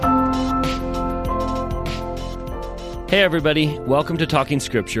Hey everybody, welcome to Talking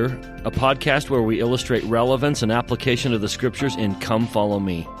Scripture, a podcast where we illustrate relevance and application of the Scriptures in Come Follow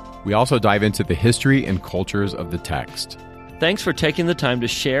Me. We also dive into the history and cultures of the text. Thanks for taking the time to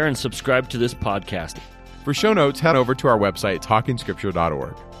share and subscribe to this podcast. For show notes, head over to our website,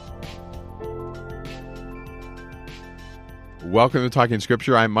 talkingscripture.org. Welcome to Talking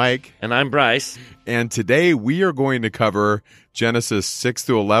Scripture. I'm Mike. And I'm Bryce. And today we are going to cover Genesis 6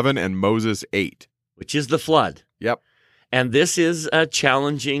 through 11 and Moses 8. Which is the flood. Yep. And this is a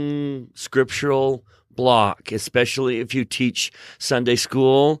challenging scriptural block, especially if you teach Sunday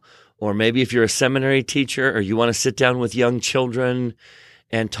school, or maybe if you're a seminary teacher, or you want to sit down with young children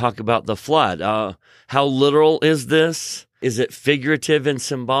and talk about the flood. How literal is this? Is it figurative and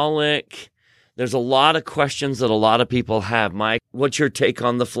symbolic? There's a lot of questions that a lot of people have. Mike, what's your take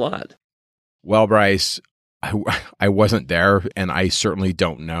on the flood? Well, Bryce, I wasn't there, and I certainly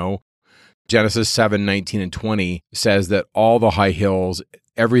don't know. Genesis 7, 19 and 20 says that all the high hills,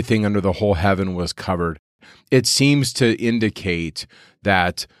 everything under the whole heaven was covered. It seems to indicate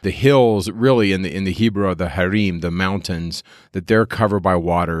that the hills, really in the Hebrew, the Harim, the mountains, that they're covered by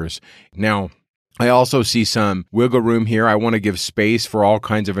waters. Now, I also see some wiggle room here. I want to give space for all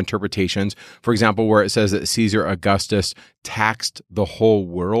kinds of interpretations. For example, where it says that Caesar Augustus taxed the whole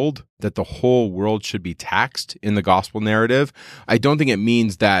world, that the whole world should be taxed in the gospel narrative. I don't think it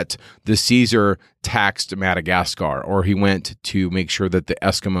means that the Caesar taxed Madagascar or he went to make sure that the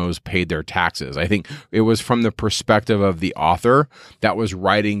Eskimos paid their taxes. I think it was from the perspective of the author that was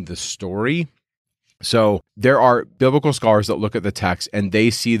writing the story. So there are biblical scholars that look at the text and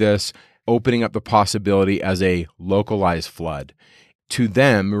they see this opening up the possibility as a localized flood. To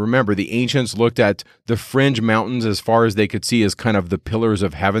them, remember, the ancients looked at the fringe mountains as far as they could see as kind of the pillars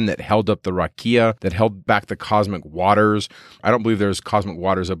of heaven that held up the rakia, that held back the cosmic waters. I don't believe there's cosmic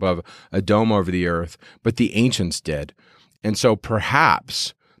waters above a dome over the earth, but the ancients did. And so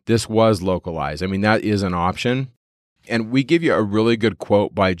perhaps this was localized. I mean, that is an option. And we give you a really good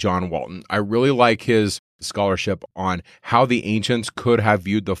quote by John Walton. I really like his scholarship on how the ancients could have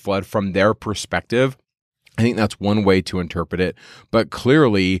viewed the flood from their perspective. I think that's one way to interpret it. But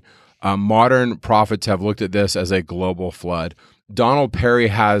clearly, modern prophets have looked at this as a global flood. Donald Perry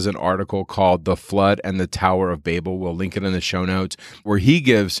has an article called The Flood and the Tower of Babel. We'll link it in the show notes, where he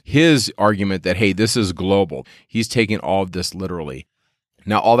gives his argument that, hey, this is global. He's taking all of this literally.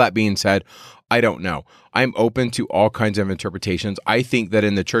 Now, all that being said, I don't know. I'm open to all kinds of interpretations. I think that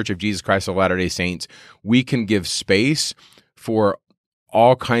in the Church of Jesus Christ of Latter-day Saints, we can give space for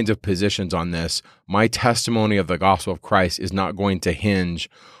all kinds of positions on this. My testimony of the gospel of Christ is not going to hinge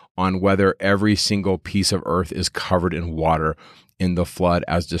on whether every single piece of earth is covered in water in the flood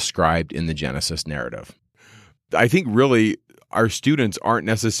as described in the Genesis narrative. I think really our students aren't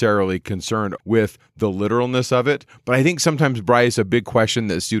necessarily concerned with the literalness of it, but I think sometimes, Bryce, a big question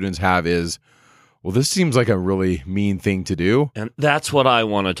that students have is, well, this seems like a really mean thing to do. And that's what I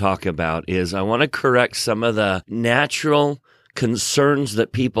want to talk about is I want to correct some of the natural concerns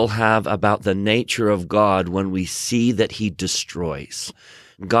that people have about the nature of God when we see that he destroys.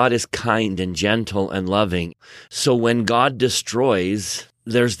 God is kind and gentle and loving. So when God destroys,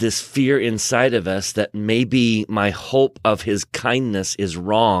 there's this fear inside of us that maybe my hope of his kindness is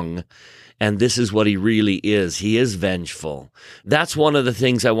wrong. And this is what he really is. He is vengeful. That's one of the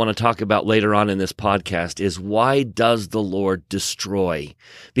things I want to talk about later on in this podcast is why does the Lord destroy?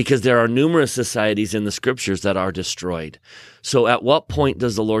 Because there are numerous societies in the scriptures that are destroyed. So at what point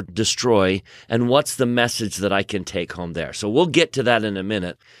does the Lord destroy? And what's the message that I can take home there? So we'll get to that in a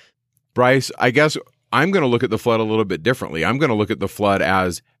minute. Bryce, I guess I'm going to look at the flood a little bit differently. I'm going to look at the flood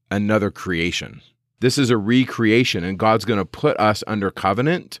as another creation. This is a recreation, and God's going to put us under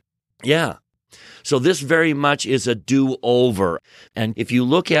covenant. Yeah. So this very much is a do-over. And if you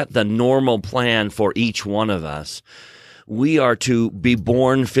look at the normal plan for each one of us, we are to be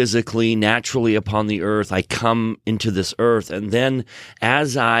born physically, naturally upon the earth. I come into this earth. And then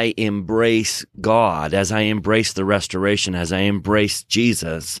as I embrace God, as I embrace the restoration, as I embrace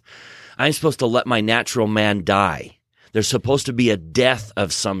Jesus, I'm supposed to let my natural man die. There's supposed to be a death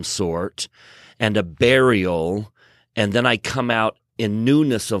of some sort and a burial. And then I come out in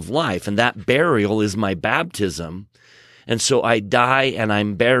newness of life, and that burial is my baptism. And so I die and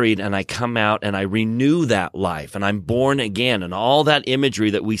I'm buried and I come out and I renew that life and I'm born again, and all that imagery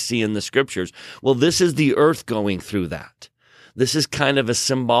that we see in the scriptures. Well, this is the earth going through that. This is kind of a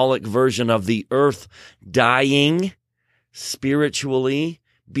symbolic version of the earth dying spiritually,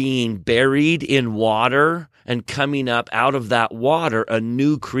 being buried in water and coming up out of that water a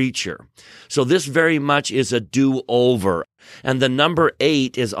new creature. So this very much is a do-over. And the number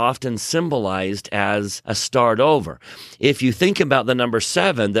 8 is often symbolized as a start over. If you think about the number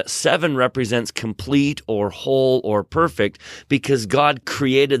 7, that 7 represents complete or whole or perfect because God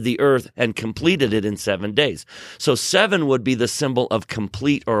created the earth and completed it in 7 days. So 7 would be the symbol of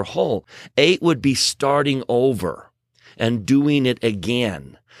complete or whole. 8 would be starting over and doing it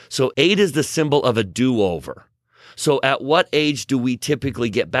again. So 8 is the symbol of a do-over. So at what age do we typically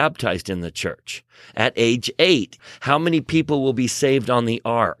get baptized in the church? At age 8. How many people will be saved on the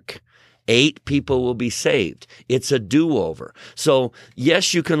ark? 8 people will be saved. It's a do-over. So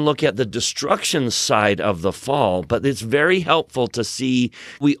yes, you can look at the destruction side of the fall, but it's very helpful to see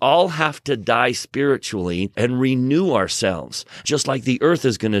we all have to die spiritually and renew ourselves, just like the earth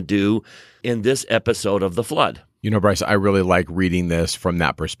is going to do in this episode of the flood. You know, Bryce, I really like reading this from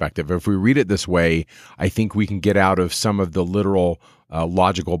that perspective. If we read it this way, I think we can get out of some of the literal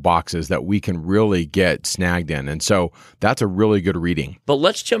logical boxes that we can really get snagged in. And so that's a really good reading. But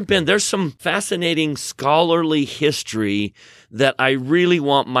let's jump in. There's some fascinating scholarly history that I really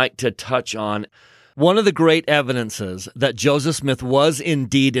want Mike to touch on. One of the great evidences that Joseph Smith was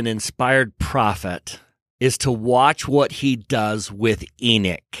indeed an inspired prophet is to watch what he does with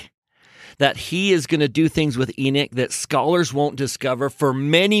Enoch. That he is going to do things with Enoch that scholars won't discover for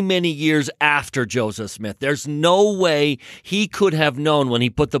many, many years after Joseph Smith. There's no way he could have known when he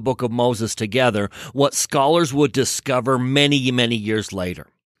put the book of Moses together what scholars would discover many, many years later.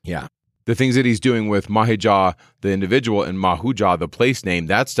 Yeah. The things that he's doing with Mahijah, the individual, and Mahujah, the place name,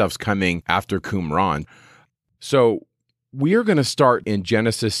 that stuff's coming after Qumran. So we are going to start in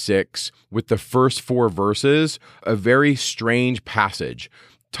Genesis 6 with the first 4 verses, a very strange passage,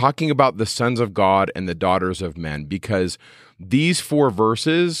 talking about the sons of God and the daughters of men, because these 4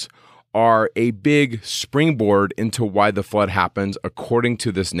 verses are a big springboard into why the flood happens according to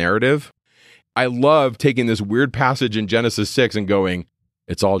this narrative. I love taking this weird passage in Genesis 6 and going,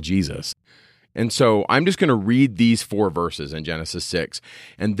 it's all Jesus. And so I'm just going to read these 4 verses in Genesis 6,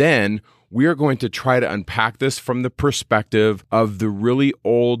 and then we are going to try to unpack this from the perspective of the really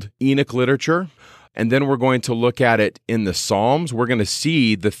old Enoch literature. And then we're going to look at it in the Psalms. We're going to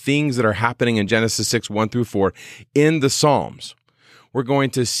see the things that are happening in Genesis 6, 1 through 4 in the Psalms. We're going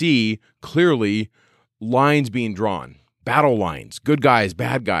to see clearly lines being drawn, battle lines, good guys,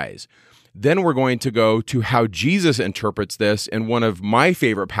 bad guys. Then we're going to go to how Jesus interprets this in one of my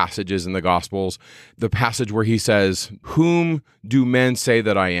favorite passages in the Gospels, the passage where he says, "Whom do men say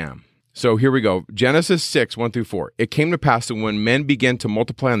that I am?" So here we go. Genesis 6, 1 through 4. It came to pass that when men began to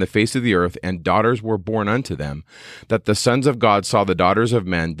multiply on the face of the earth, and daughters were born unto them, that the sons of God saw the daughters of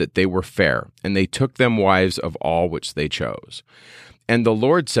men, that they were fair, and they took them wives of all which they chose. And the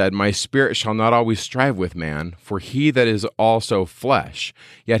Lord said, My spirit shall not always strive with man, for he that is also flesh,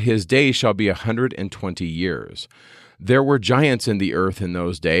 yet his days shall be 120 years. There were giants in the earth in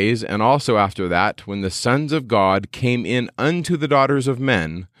those days, and also after that, when the sons of God came in unto the daughters of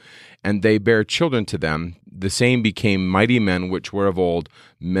men, and they bare children to them, the same became mighty men which were of old,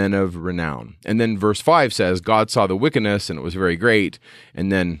 men of renown. And then verse 5 says, God saw the wickedness, and it was very great.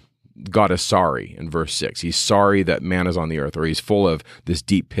 And then God is sorry in verse 6. He's sorry that man is on the earth, or he's full of this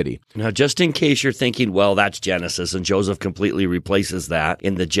deep pity. Now, just in case you're thinking, well, that's Genesis, and Joseph completely replaces that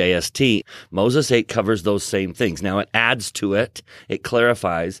in the JST, Moses 8 covers those same things. Now, it adds to it, it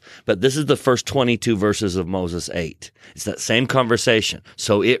clarifies, but this is the first 22 verses of Moses 8. It's that same conversation.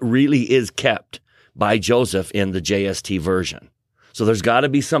 So it really is kept by Joseph in the JST version. So there's got to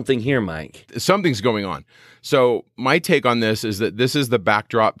be something here, Mike. Something's going on. So my take on this is that this is the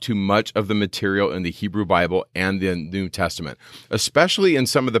backdrop to much of the material in the Hebrew Bible and the New Testament, especially in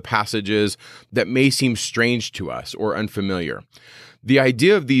some of the passages that may seem strange to us or unfamiliar. The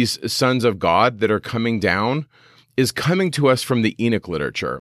idea of these sons of God that are coming down is coming to us from the Enoch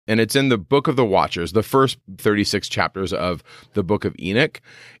literature. And it's in the Book of the Watchers, the first 36 chapters of the Book of Enoch.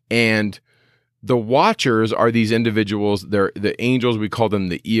 And the Watchers are these individuals, they're the angels, we call them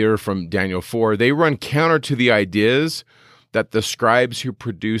the ear from Daniel 4. They run counter to the ideas that the scribes who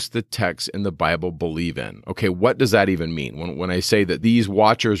produce the text in the Bible believe in. Okay, what does that even mean? When I say that these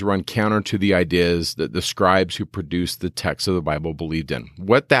Watchers run counter to the ideas that the scribes who produce the text of the Bible believed in.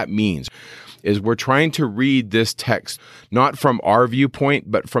 What that means is we're trying to read this text not from our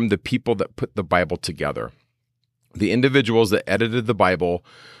viewpoint, but from the people that put the Bible together. The individuals that edited the Bible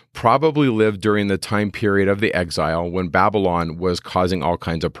probably lived during the time period of the exile when Babylon was causing all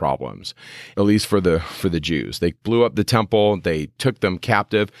kinds of problems, at least for the Jews. They blew up the temple, they took them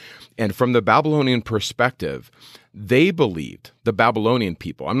captive, and from the Babylonian perspective, they believed, the Babylonian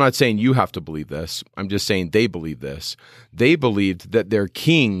people, I'm not saying you have to believe this, I'm just saying they believe this, they believed that their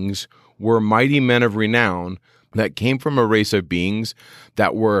kings were mighty men of renown that came from a race of beings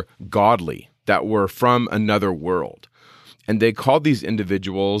that were godly, that were from another world. And they called these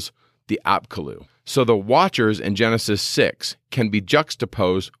individuals the Apkallu. So the Watchers in Genesis 6 can be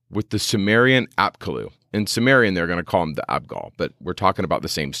juxtaposed with the Sumerian Apkallu. In Sumerian, they're going to call them the Abgal, but we're talking about the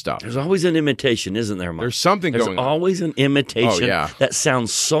same stuff. There's always an imitation, isn't there, Mark? There's something going on. There's always an imitation that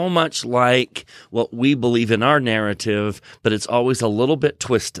sounds so much like what we believe in our narrative, but it's always a little bit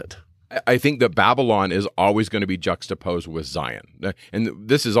twisted. I think that Babylon is always going to be juxtaposed with Zion. And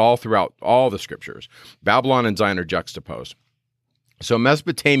this is all throughout all the scriptures. Babylon and Zion are juxtaposed. So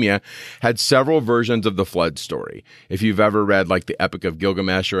Mesopotamia had several versions of the flood story. If you've ever read like the Epic of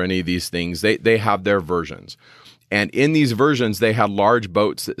Gilgamesh or any of these things, they have their versions. And in these versions, they had large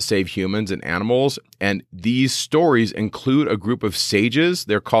boats that save humans and animals. And these stories include a group of sages.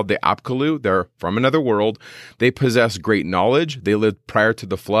 They're called the Apkallu. They're from another world. They possess great knowledge. They lived prior to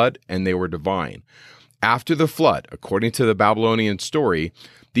the flood, and they were divine. After the flood, according to the Babylonian story,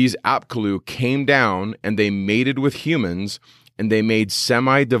 these Apkallu came down and they mated with humans, and they made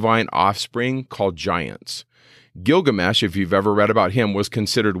semi-divine offspring called giants. Gilgamesh, if you've ever read about him, was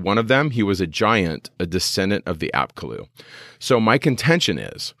considered one of them. He was a giant, a descendant of the Apkallu. So my contention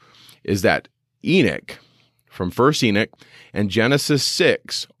is that Enoch, from 1st Enoch, and Genesis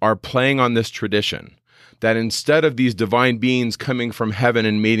 6 are playing on this tradition, that instead of these divine beings coming from heaven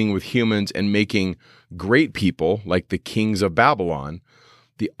and mating with humans and making great people like the kings of Babylon,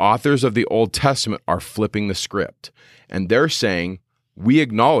 the authors of the Old Testament are flipping the script. And they're saying, we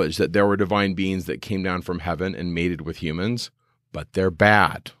acknowledge that there were divine beings that came down from heaven and mated with humans, but they're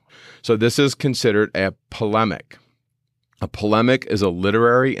bad. So this is considered a polemic. A polemic is a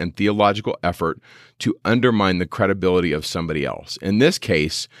literary and theological effort to undermine the credibility of somebody else. In this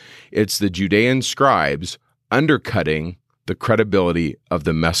case, it's the Judean scribes undercutting the credibility of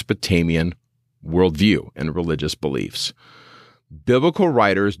the Mesopotamian worldview and religious beliefs. Biblical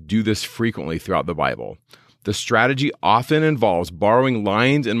writers do this frequently throughout the Bible. The strategy often involves borrowing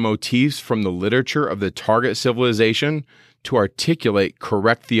lines and motifs from the literature of the target civilization to articulate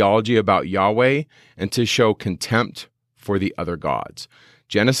correct theology about Yahweh and to show contempt for the other gods.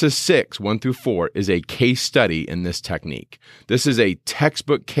 Genesis 6, 1 through 4 is a case study in this technique. This is a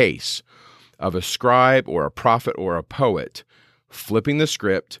textbook case of a scribe or a prophet or a poet flipping the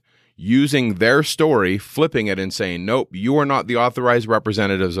script, using their story, flipping it and saying, nope, you are not the authorized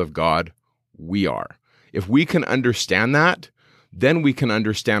representatives of God. We are. If we can understand that, then we can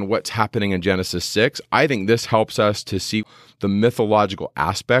understand what's happening in Genesis 6. I think this helps us to see the mythological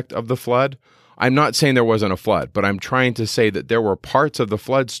aspect of the flood. I'm not saying there wasn't a flood, but I'm trying to say that there were parts of the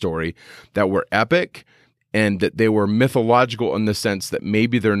flood story that were epic and that they were mythological in the sense that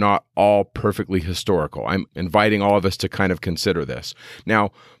maybe they're not all perfectly historical. I'm inviting all of us to kind of consider this.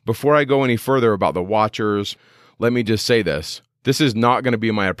 Now, before I go any further about the Watchers, let me just say this. This is not going to be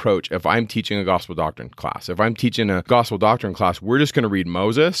my approach if I'm teaching a gospel doctrine class. If I'm teaching a gospel doctrine class, we're just going to read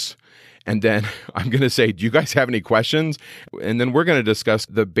Moses, and then I'm going to say, do you guys have any questions? And then we're going to discuss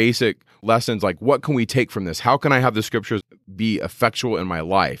the basic lessons, like what can we take from this? How can I have the scriptures be effectual in my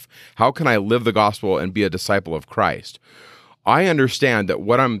life? How can I live the gospel and be a disciple of Christ? I understand that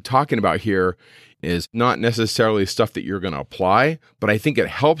what I'm talking about here is not necessarily stuff that you're going to apply, but I think it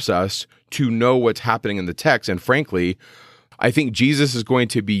helps us to know what's happening in the text. And frankly, I think Jesus is going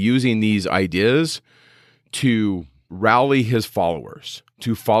to be using these ideas to rally his followers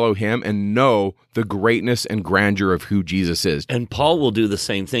to follow him and know the greatness and grandeur of who Jesus is. And Paul will do the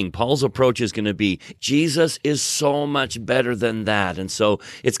same thing. Paul's approach is going to be, Jesus is so much better than that. And so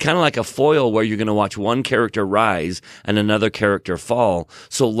it's kind of like a foil where you're going to watch one character rise and another character fall.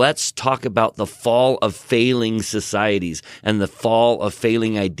 So let's talk about the fall of failing societies and the fall of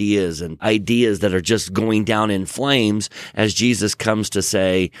failing ideas and ideas that are just going down in flames as Jesus comes to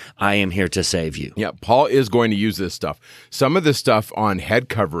say, I am here to save you. Yeah, Paul is going to use this stuff. Some of the stuff on head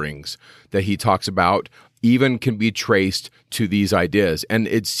coverings that he talks about even can be traced to these ideas. And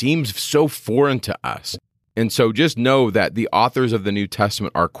it seems so foreign to us. And so just know that the authors of the New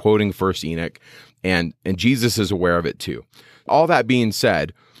Testament are quoting 1st Enoch, and Jesus is aware of it too. All that being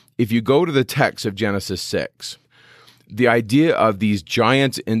said, if you go to the text of Genesis 6, the idea of these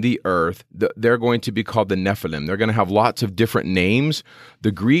giants in the earth, they're going to be called the Nephilim. They're going to have lots of different names.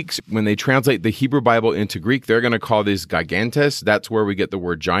 The Greeks, when they translate the Hebrew Bible into Greek, they're going to call these gigantes. That's where we get the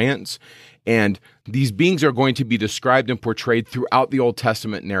word giants. And these beings are going to be described and portrayed throughout the Old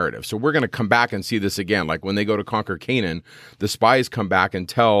Testament narrative. So we're going to come back and see this again. Like when they go to conquer Canaan, the spies come back and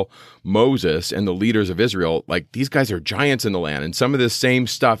tell Moses and the leaders of Israel, like, these guys are giants in the land. And some of this same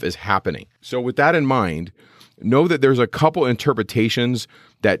stuff is happening. So with that in mind, know that there's a couple interpretations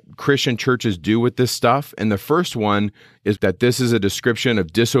that Christian churches do with this stuff. And the first one is that this is a description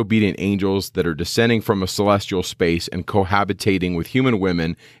of disobedient angels that are descending from a celestial space and cohabitating with human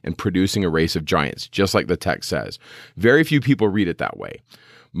women and producing a race of giants, just like the text says. Very few people read it that way.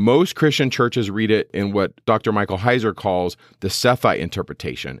 Most Christian churches read it in what Dr. Michael Heiser calls the Sethite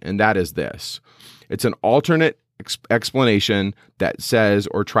interpretation, and that is this. It's an alternate explanation that says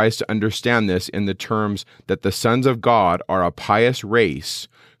or tries to understand this in the terms that the sons of God are a pious race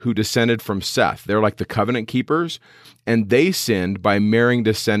who descended from Seth. They're like the covenant keepers, and they sinned by marrying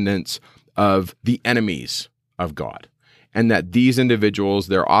descendants of the enemies of God. And that these individuals,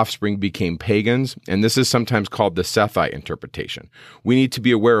 their offspring, became pagans, and this is sometimes called the Sethite interpretation. We need to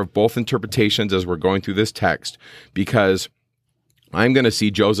be aware of both interpretations as we're going through this text, because I'm going to see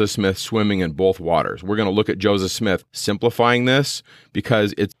Joseph Smith swimming in both waters. We're going to look at Joseph Smith simplifying this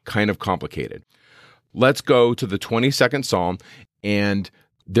because it's kind of complicated. Let's go to the 22nd Psalm, and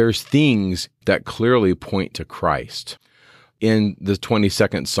there's things that clearly point to Christ. In the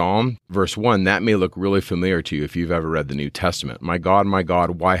 22nd Psalm, verse 1, that may look really familiar to you if you've ever read the New Testament. My God,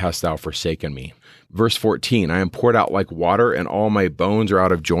 why hast thou forsaken me? Verse 14, I am poured out like water, and all my bones are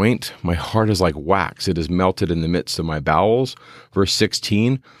out of joint. My heart is like wax, it is melted in the midst of my bowels. Verse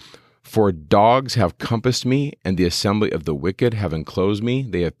 16, for dogs have compassed me, and the assembly of the wicked have enclosed me.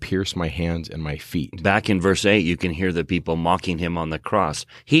 They have pierced my hands and my feet. Back in verse 8, you can hear the people mocking him on the cross.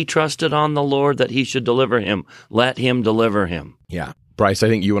 He trusted on the Lord that he should deliver him. Let him deliver him. Yeah. Bryce, I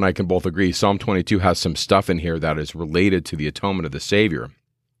think you and I can both agree. Psalm 22 has some stuff in here that is related to the atonement of the Savior.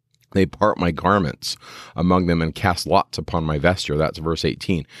 They part my garments among them and cast lots upon my vesture. That's verse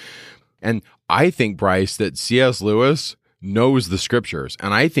 18. And I think, Bryce, that C.S. Lewis knows the scriptures,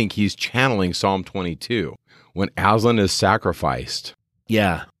 and I think he's channeling Psalm 22 when Aslan is sacrificed.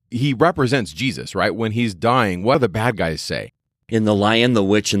 Yeah. He represents Jesus, right? When he's dying, what do the bad guys say? In The Lion, the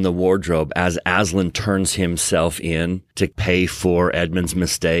Witch, and the Wardrobe, as Aslan turns himself in to pay for Edmund's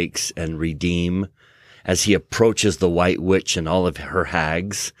mistakes and redeem, as he approaches the White Witch and all of her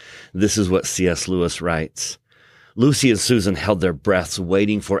hags, this is what C.S. Lewis writes. Lucy and Susan held their breaths,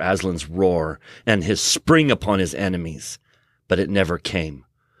 waiting for Aslan's roar and his spring upon his enemies. But it never came.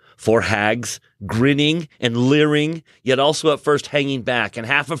 4 hags, grinning and leering, yet also at first hanging back and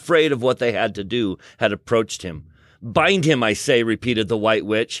half afraid of what they had to do, had approached him. Bind him, I say, repeated the White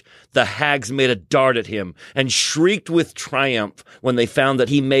Witch. The hags made a dart at him and shrieked with triumph when they found that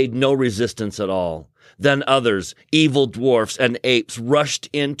he made no resistance at all. Then others, evil dwarfs and apes, rushed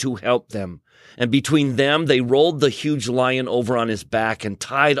in to help them. And between them, they rolled the huge lion over on his back and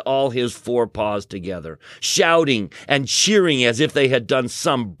tied all his 4 paws together, shouting and cheering as if they had done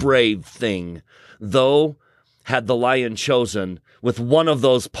some brave thing. Though, had the lion chosen, with one of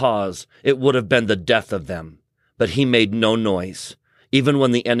those paws, it would have been the death of them. But he made no noise, even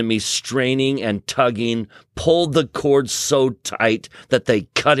when the enemy, straining and tugging, pulled the cords so tight that they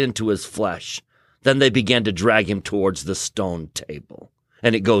cut into his flesh. Then they began to drag him towards the stone table.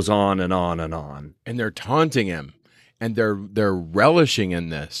 And it goes on and on and on. And they're taunting him, and they're relishing in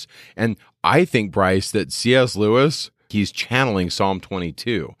this. And I think, Bryce, that C.S. Lewis, he's channeling Psalm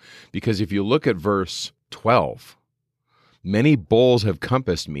 22. Because if you look at verse 12, many bulls have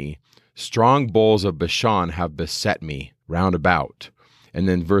compassed me, strong bulls of Bashan have beset me round about. And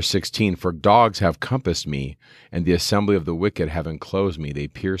then verse 16, for dogs have compassed me, and the assembly of the wicked have enclosed me. They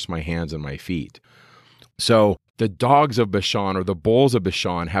pierce my hands and my feet. So the dogs of Bashan, or the bulls of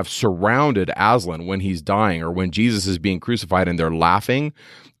Bashan, have surrounded Aslan when he's dying or when Jesus is being crucified, and they're laughing.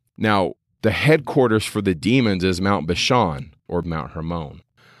 Now, the headquarters for the demons is Mount Bashan, or Mount Hermon.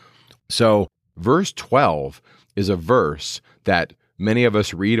 So verse 12 is a verse that many of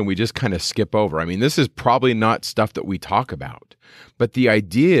us read and we just kind of skip over. I mean, this is probably not stuff that we talk about. But the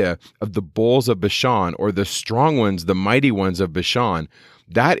idea of the bulls of Bashan, or the strong ones, the mighty ones of Bashan,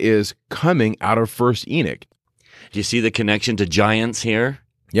 that is coming out of 1 Enoch. Do you see the connection to giants here?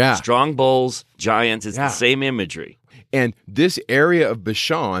 Yeah. Strong bulls, giants, it's the same imagery. And this area of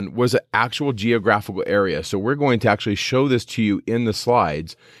Bashan was an actual geographical area. So we're going to actually show this to you in the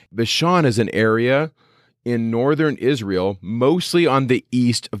slides. Bashan is an area in northern Israel, mostly on the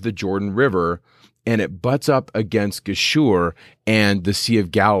east of the Jordan River, and it butts up against Geshur and the Sea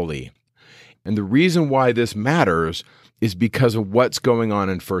of Galilee. And the reason why this matters is because of what's going on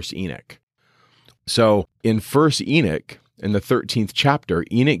in 1 Enoch. So in 1 Enoch, in the 13th chapter,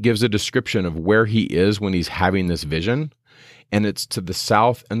 Enoch gives a description of where he is when he's having this vision, and it's to the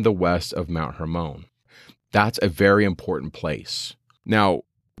south and the west of Mount Hermon. That's a very important place. Now,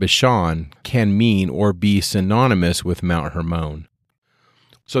 Bashan can mean or be synonymous with Mount Hermon.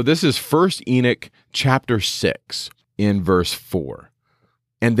 So this is 1 Enoch chapter 6 in verse 4.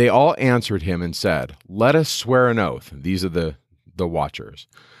 And they all answered him and said, let us swear an oath. These are the watchers.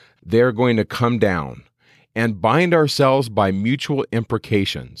 They're going to come down and bind ourselves by mutual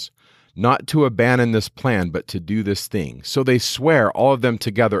imprecations, not to abandon this plan, but to do this thing. So they swear, all of them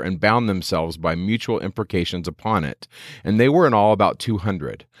together, and bound themselves by mutual imprecations upon it. And they were in all about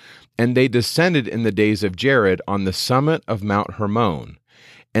 200. And they descended in the days of Jared on the summit of Mount Hermon.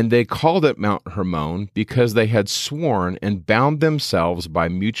 And they called it Mount Hermon because they had sworn and bound themselves by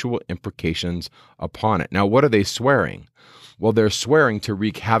mutual imprecations upon it. Now, what are they swearing? Well, they're swearing to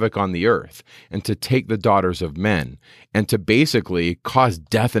wreak havoc on the earth and to take the daughters of men and to basically cause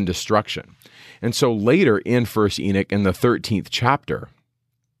death and destruction. And so later in 1 Enoch, in the 13th chapter,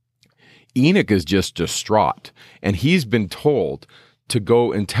 Enoch is just distraught, and he's been told to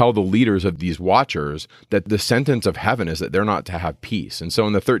go and tell the leaders of these watchers that the sentence of heaven is that they're not to have peace. And so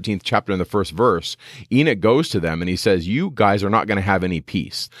in the 13th chapter, in the first verse, Enoch goes to them and he says, you guys are not going to have any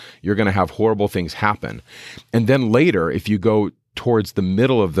peace. You're going to have horrible things happen. And then later, if you go towards the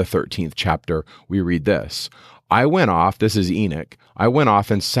middle of the 13th chapter, we read this. I went off, this is Enoch, I went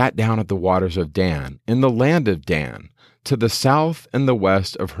off and sat down at the waters of Dan, in the land of Dan, to the south and the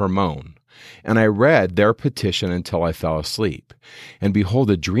west of Hermon. And I read their petition until I fell asleep. And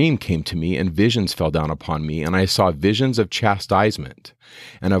behold, a dream came to me, and visions fell down upon me, and I saw visions of chastisement.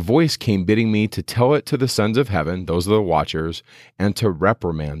 And a voice came bidding me to tell it to the sons of heaven, those are the watchers, and to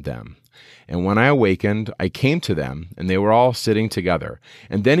reprimand them. And when I awakened, I came to them, and they were all sitting together.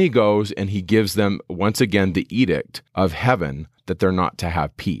 And then he goes and he gives them once again the edict of heaven that they're not to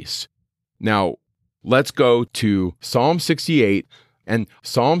have peace. Now, let's go to Psalm 68. And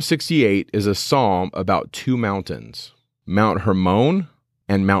Psalm 68 is a psalm about two mountains, Mount Hermon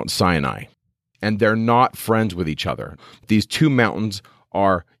and Mount Sinai. And they're not friends with each other. These two mountains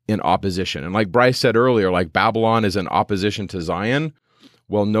are in opposition. And like Bryce said earlier, like Babylon is in opposition to Zion.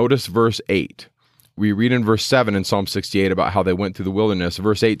 Well, notice verse 8. We read in verse 7 in Psalm 68 about how they went through the wilderness.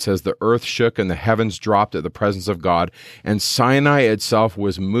 Verse 8 says, the earth shook and the heavens dropped at the presence of God, and Sinai itself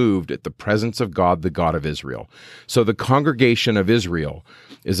was moved at the presence of God, the God of Israel. So the congregation of Israel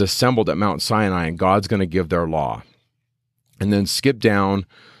is assembled at Mount Sinai, and God's going to give their law. And then skip down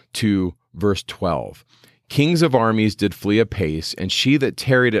to verse 12. Kings of armies did flee apace, and she that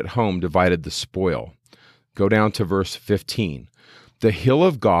tarried at home divided the spoil. Go down to verse 15. The hill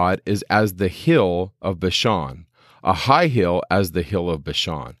of God is as the hill of Bashan, a high hill as the hill of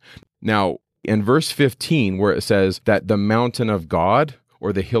Bashan. Now, in verse 15, where it says that the mountain of God,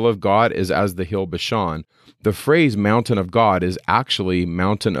 or the hill of God, is as the hill Bashan, the phrase mountain of God is actually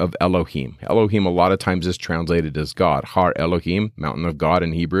mountain of Elohim. Elohim a lot of times is translated as God. Har Elohim, mountain of God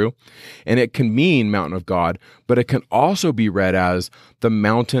in Hebrew. And it can mean mountain of God, but it can also be read as the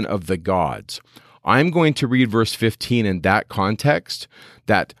mountain of the gods. I'm going to read verse 15 in that context,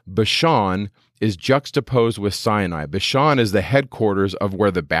 that Bashan is juxtaposed with Sinai. Bashan is the headquarters of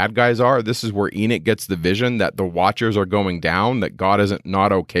where the bad guys are. This is where Enoch gets the vision that the watchers are going down, that God isn't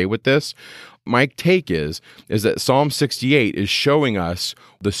not okay with this. My take is that Psalm 68 is showing us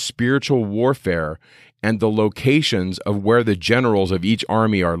the spiritual warfare and the locations of where the generals of each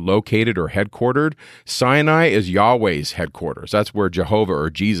army are located or headquartered. Sinai is Yahweh's headquarters. That's where Jehovah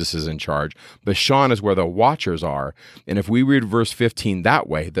or Jesus is in charge. Bashan is where the watchers are. And if we read verse 15 that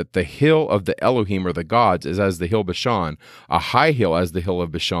way, that the hill of the Elohim or the gods is as the hill Bashan, a high hill as the hill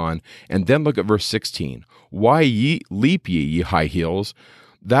of Bashan, and then look at verse 16. Why leap ye high hills?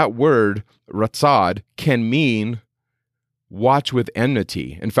 That word, ratzad, can mean watch with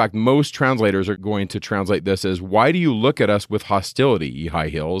enmity. In fact, most translators are going to translate this as, why do you look at us with hostility, ye high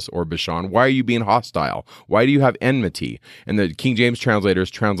hills, or Bashan? Why are you being hostile? Why do you have enmity? And the King James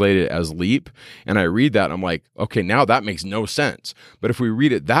translators translate it as leap. And I read that and I'm like, okay, now that makes no sense. But if we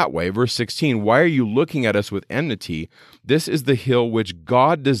read it that way, verse 16, why are you looking at us with enmity? This is the hill which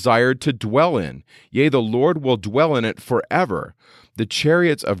God desired to dwell in. Yea, the Lord will dwell in it forever. The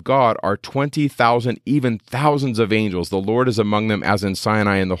chariots of God are 20,000, even thousands of angels. The Lord is among them as in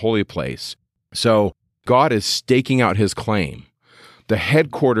Sinai in the holy place. So God is staking out his claim. The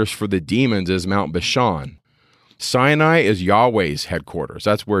headquarters for the demons is Mount Bashan. Sinai is Yahweh's headquarters.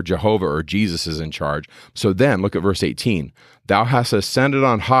 That's where Jehovah or Jesus is in charge. So then look at verse 18. Thou hast ascended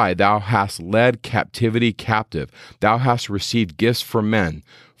on high. Thou hast led captivity captive. Thou hast received gifts from men.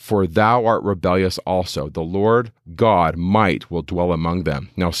 For thou art rebellious also. The Lord God might will dwell among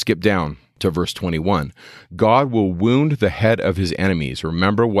them. Now skip down to verse 21. God will wound the head of his enemies.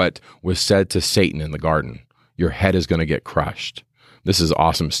 Remember what was said to Satan in the garden. Your head is going to get crushed. This is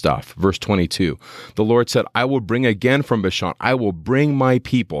awesome stuff. Verse 22, the Lord said, I will bring again from Bashan, I will bring my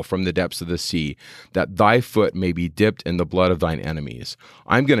people from the depths of the sea, that thy foot may be dipped in the blood of thine enemies.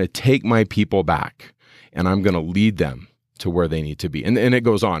 I'm going to take my people back, and I'm going to lead them to where they need to be. And it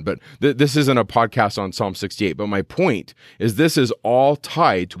goes on, but this isn't a podcast on Psalm 68. But my point is this is all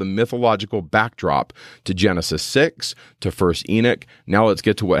tied to the mythological backdrop to Genesis 6, to 1 Enoch. Now let's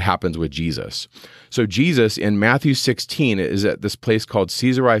get to what happens with Jesus. So Jesus in Matthew 16 is at this place called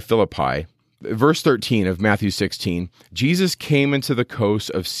Caesarea Philippi. Verse 13 of Matthew 16, Jesus came into the coast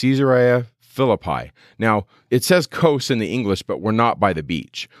of Caesarea Philippi. Now, it says coast in the English, but we're not by the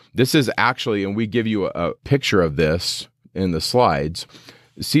beach. This is actually, and we give you a picture of this in the slides,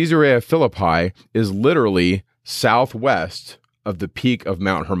 Caesarea Philippi is literally southwest of the peak of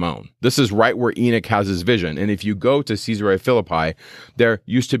Mount Hermon. This is right where Enoch has his vision. And if you go to Caesarea Philippi, there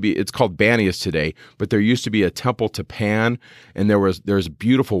used to be, it's called Banias today, but there used to be a temple to Pan, and there's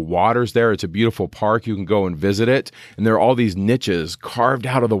beautiful waters there. It's a beautiful park. You can go and visit it. And there are all these niches carved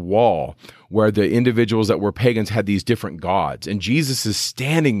out of the wall where the individuals that were pagans had these different gods. And Jesus is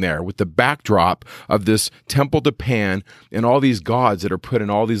standing there with the backdrop of this temple to Pan and all these gods that are put in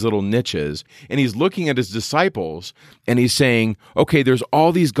all these little niches. And he's looking at his disciples and he's saying, okay, there's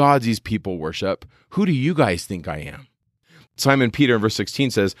all these gods these people worship. Who do you guys think I am? Simon Peter in verse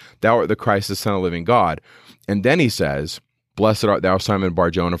 16 says, thou art the Christ, the Son of the living God. And then he says, blessed art thou, Simon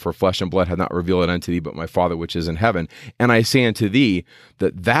Bar-Jonah, for flesh and blood hath not revealed it unto thee, but my Father which is in heaven. And I say unto thee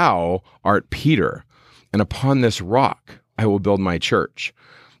that thou art Peter, and upon this rock I will build my church.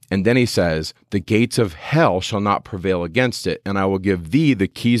 And then he says, the gates of hell shall not prevail against it, and I will give thee the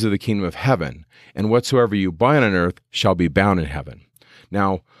keys of the kingdom of heaven. And whatsoever you bind on earth shall be bound in heaven.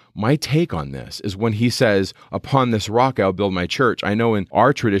 Now, my take on this is when he says, upon this rock I'll build my church. I know in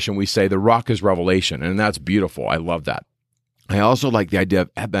our tradition we say the rock is revelation, and that's beautiful. I love that. I also like the idea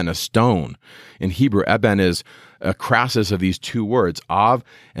of Eben, a stone. In Hebrew, Eben is a crassus of these two words, Av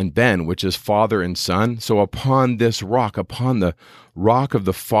and Ben, which is father and son. So upon this rock, upon the rock of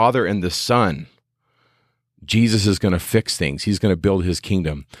the Father and the Son, Jesus is going to fix things. He's going to build his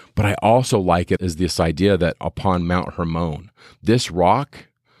kingdom. But I also like it as this idea that upon Mount Hermon, this rock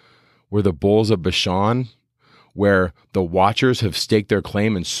where the bulls of Bashan, where the watchers have staked their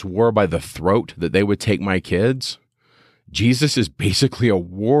claim and swore by the throat that they would take my kids, Jesus is basically a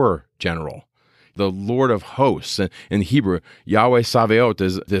war general, the Lord of hosts. In Hebrew, Yahweh Sabaoth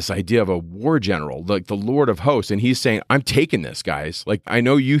is this idea of a war general, like the Lord of hosts. And he's saying, I'm taking this, guys. Like, I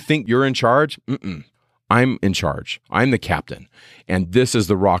know you think you're in charge. I'm in charge. I'm the captain. And this is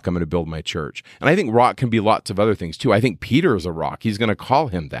the rock I'm going to build my church. And I think rock can be lots of other things too. I think Peter is a rock. He's going to call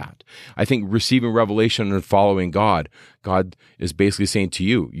him that. I think receiving revelation and following God is basically saying to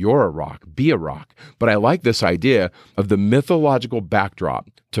you, you're a rock, be a rock. But I like this idea of the mythological backdrop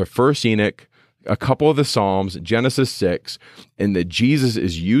to 1 Enoch, a couple of the Psalms, Genesis 6, and that Jesus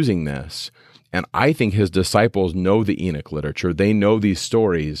is using this. And I think his disciples know the Enoch literature. They know these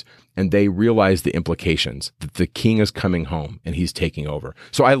stories, and they realize the implications, that the king is coming home and he's taking over.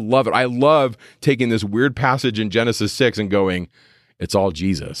 So I love it. I love taking this weird passage in Genesis 6 and going, it's all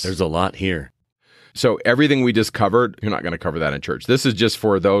Jesus. There's a lot here. So everything we just covered, you're not going to cover that in church. This is just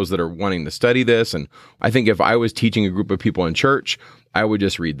for those that are wanting to study this. And I think if I was teaching a group of people in church, I would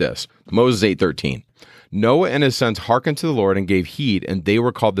just read this. Moses 8:13. Noah and his sons hearkened to the Lord and gave heed, and they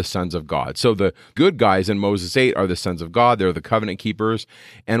were called the sons of God. So the good guys in Moses 8 are the sons of God. They're the covenant keepers.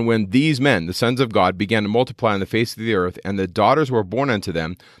 And when these men, the sons of God, began to multiply on the face of the earth, and the daughters were born unto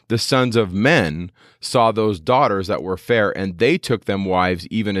them, the sons of men saw those daughters that were fair, and they took them wives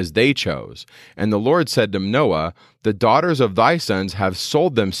even as they chose. And the Lord said to Noah, the daughters of thy sons have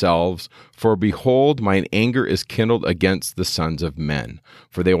sold themselves, for behold, mine anger is kindled against the sons of men,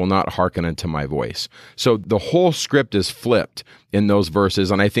 for they will not hearken unto my voice. So the whole script is flipped in those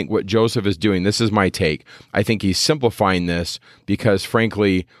verses, and I think what Joseph is doing, this is my take, I think he's simplifying this because,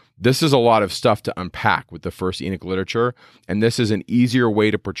 frankly, this is a lot of stuff to unpack with the first Enoch literature, and this is an easier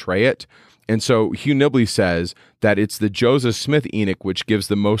way to portray it. And so Hugh Nibley says that it's the Joseph Smith Enoch which gives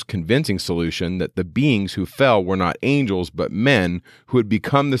the most convincing solution that the beings who fell were not angels, but men who had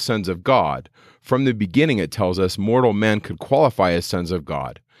become the sons of God. From the beginning, it tells us mortal men could qualify as sons of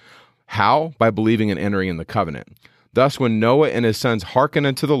God. How? By believing and entering in the covenant. Thus, when Noah and his sons hearkened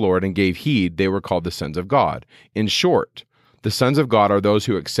unto the Lord and gave heed, they were called the sons of God. In short, the sons of God are those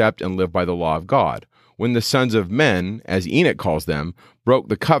who accept and live by the law of God. When the sons of men, as Enoch calls them, broke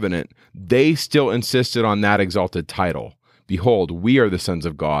the covenant, they still insisted on that exalted title Behold, we are the sons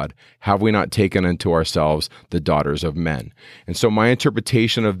of God. Have we not taken unto ourselves the daughters of men? And so my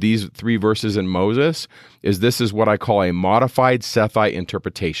interpretation of these 3 verses in Moses is this is what I call a modified Sethite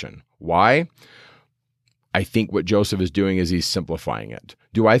interpretation. Why? I think what Joseph is doing is he's simplifying it.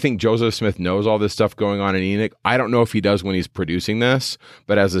 Do I think Joseph Smith knows all this stuff going on in Enoch? I don't know if he does when he's producing this,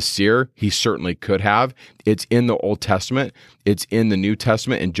 but as a seer, he certainly could have. It's in the Old Testament, it's in the New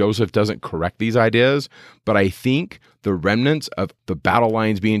Testament, and Joseph doesn't correct these ideas. But I think the remnants of the battle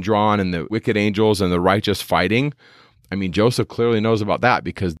lines being drawn and the wicked angels and the righteous fighting, I mean, Joseph clearly knows about that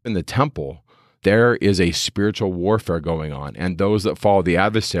because in the temple, there is a spiritual warfare going on, and those that follow the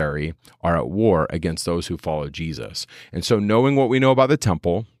adversary are at war against those who follow Jesus. And so knowing what we know about the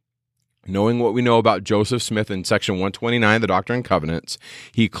temple, knowing what we know about Joseph Smith in section 129, the Doctrine and Covenants,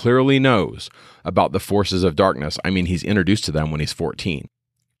 he clearly knows about the forces of darkness. I mean, he's introduced to them when he's 14.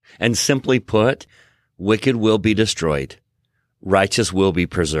 And simply put, wicked will be destroyed, righteous will be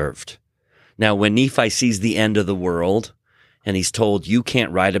preserved. Now, when Nephi sees the end of the world, and he's told, you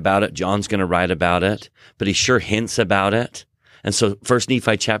can't write about it, John's going to write about it, but he sure hints about it. And so 1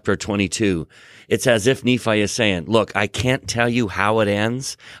 Nephi chapter 22, it's as if Nephi is saying, look, I can't tell you how it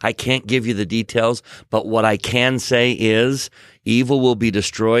ends. I can't give you the details, but what I can say is evil will be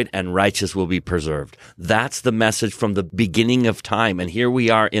destroyed and righteous will be preserved. That's the message from the beginning of time. And here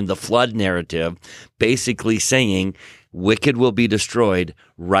we are in the flood narrative, basically saying wicked will be destroyed,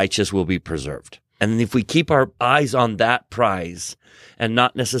 righteous will be preserved. And if we keep our eyes on that prize and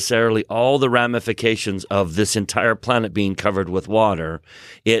not necessarily all the ramifications of this entire planet being covered with water,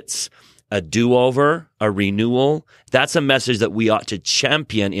 it's a do-over, a renewal. That's a message that we ought to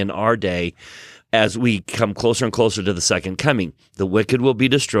champion in our day as we come closer and closer to the second coming. The wicked will be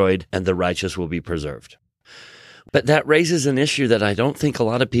destroyed and the righteous will be preserved. But that raises an issue that I don't think a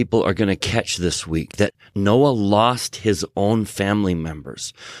lot of people are going to catch this week, that Noah lost his own family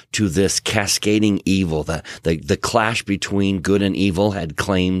members to this cascading evil. The clash between good and evil had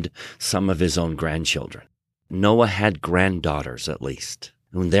claimed some of his own grandchildren. Noah had granddaughters, at least,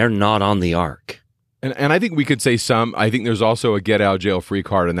 and they're not on the ark. And I think we could say some. I think there's also a get out of jail free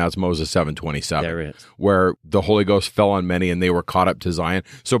card, and that's Moses 7:27. There is. Where the Holy Ghost fell on many and they were caught up to Zion.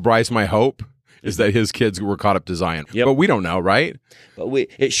 So Bryce, my hope is that his kids were caught up to Zion. Yep. But we don't know, right? But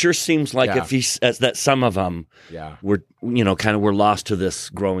it sure seems like that some of them were, were lost to this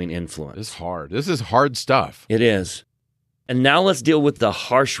growing influence. This is hard. This is hard stuff. It is. And now let's deal with the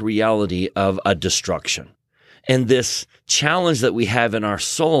harsh reality of a destruction. And this challenge that we have in our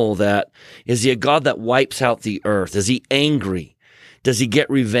soul, that is he a God that wipes out the earth? Is he angry? Does he get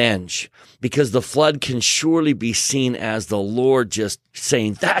revenge? Because the flood can surely be seen as the Lord just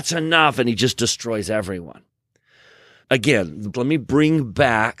saying, that's enough, and he just destroys everyone. Again, let me bring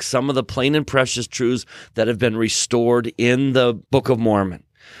back some of the plain and precious truths that have been restored in the Book of Mormon.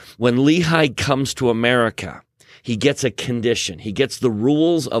 When Lehi comes to America, he gets a condition. He gets the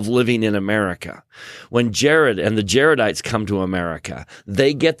rules of living in America. When Jared and the Jaredites come to America,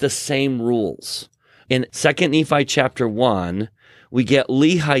 they get the same rules. In 2 Nephi chapter 1, we get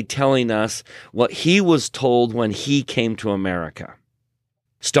Lehi telling us what he was told when he came to America.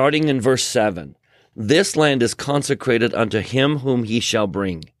 Starting in verse 7, this land is consecrated unto him whom he shall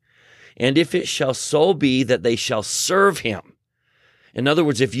bring. And if it shall so be that they shall serve him. In other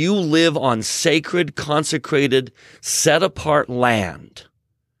words, if you live on sacred, consecrated, set-apart land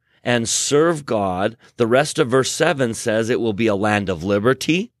and serve God, the rest of verse 7 says it will be a land of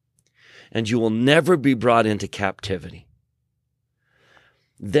liberty and you will never be brought into captivity.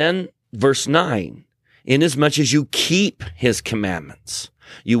 Then verse 9, inasmuch as you keep his commandments,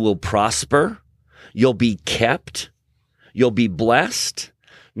 you will prosper, you'll be kept, you'll be blessed,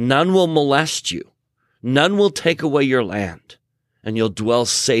 none will molest you, none will take away your land, and you'll dwell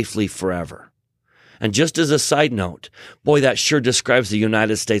safely forever. And just as a side note, boy, that sure describes the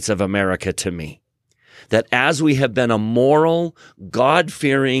United States of America to me. That as we have been a moral,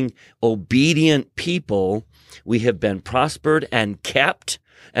 God-fearing, obedient people, we have been prospered and kept,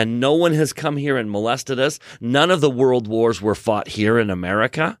 and no one has come here and molested us. None of the world wars were fought here in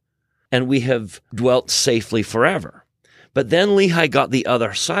America, and we have dwelt safely forever. But then Lehi got the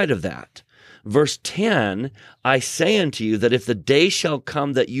other side of that. Verse 10, I say unto you that if the day shall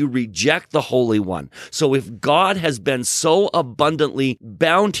come that you reject the Holy One, so if God has been so abundantly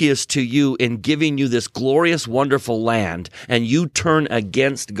bounteous to you in giving you this glorious, wonderful land, and you turn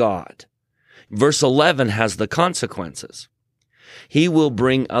against God, verse 11 has the consequences. He will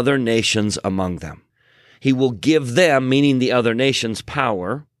bring other nations among them. He will give them, meaning the other nations,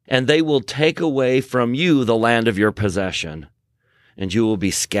 power, and they will take away from you the land of your possession, and you will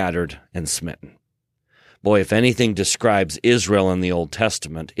be scattered and smitten. Boy, if anything describes Israel in the Old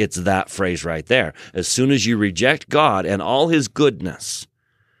Testament, it's that phrase right there. As soon as you reject God and all his goodness,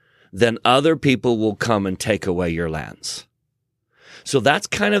 then other people will come and take away your lands. So that's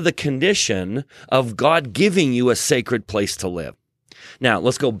kind of the condition of God giving you a sacred place to live. Now,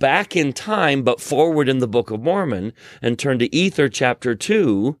 let's go back in time, but forward in the Book of Mormon, and turn to Ether chapter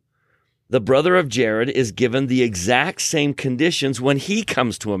 2. The brother of Jared is given the exact same conditions when he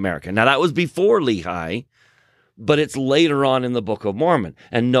comes to America. Now, that was before Lehi, but it's later on in the Book of Mormon.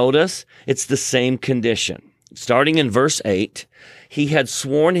 And notice, it's the same condition. Starting in verse 8, he had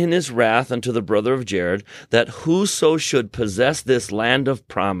sworn in his wrath unto the brother of Jared that whoso should possess this land of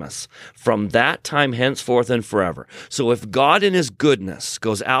promise from that time henceforth and forever. So if God in his goodness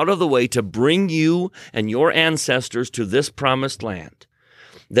goes out of the way to bring you and your ancestors to this promised land,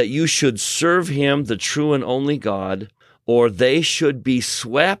 that you should serve him, the true and only God, or they should be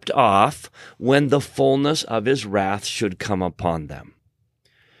swept off when the fullness of his wrath should come upon them.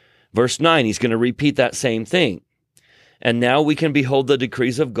 Verse 9, he's going to repeat that same thing. And now we can behold the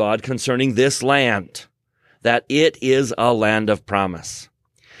decrees of God concerning this land, that it is a land of promise.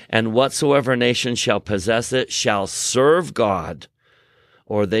 And whatsoever nation shall possess it shall serve God,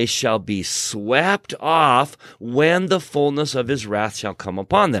 or they shall be swept off when the fullness of his wrath shall come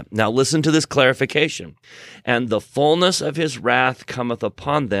upon them. Now listen to this clarification. And the fullness of his wrath cometh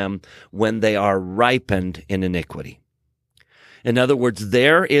upon them when they are ripened in iniquity. In other words,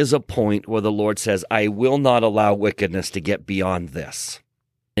 there is a point where the Lord says, I will not allow wickedness to get beyond this.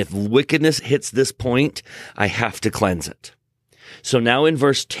 If wickedness hits this point, I have to cleanse it. So now in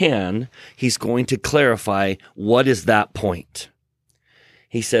verse 10, he's going to clarify what is that point.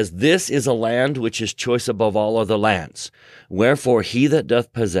 He says, this is a land which is choice above all other lands. Wherefore he that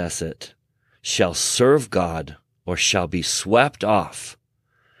doth possess it shall serve God, or shall be swept off.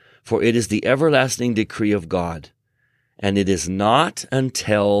 For it is the everlasting decree of God, and it is not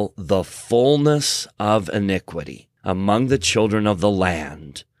until the fullness of iniquity among the children of the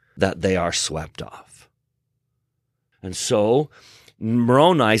land that they are swept off. And so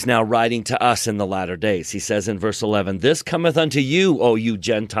Moroni is now writing to us in the latter days. He says in verse 11, this cometh unto you, O you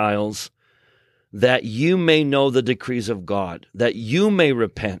Gentiles, that you may know the decrees of God, that you may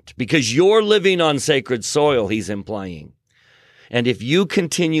repent, because you're living on sacred soil, he's implying. And if you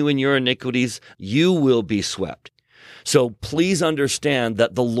continue in your iniquities, you will be swept. So please understand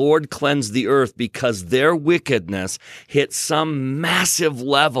that the Lord cleansed the earth because their wickedness hit some massive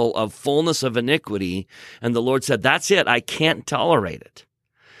level of fullness of iniquity. And the Lord said, that's it. I can't tolerate it.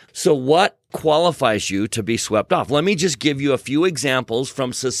 So what qualifies you to be swept off? Let me just give you a few examples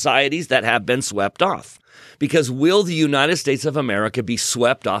from societies that have been swept off. Because will the United States of America be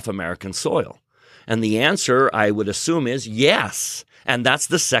swept off American soil? And the answer, I would assume, is yes. And that's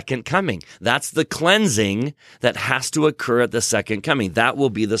the second coming. That's the cleansing that has to occur at the second coming. That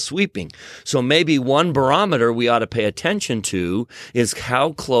will be the sweeping. So maybe one barometer we ought to pay attention to is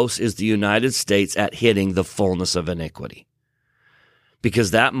how close is the United States at hitting the fullness of iniquity?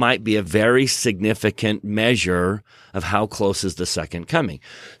 Because that might be a very significant measure of how close is the second coming.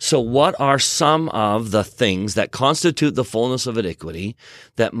 So what are some of the things that constitute the fullness of iniquity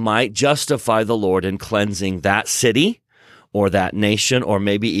that might justify the Lord in cleansing that city, or that nation, or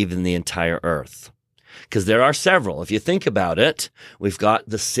maybe even the entire earth? Because there are several. If you think about it, we've got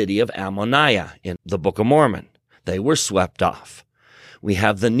the city of Ammoniah in the Book of Mormon. They were swept off. We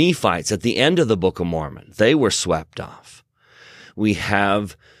have the Nephites at the end of the Book of Mormon. They were swept off. We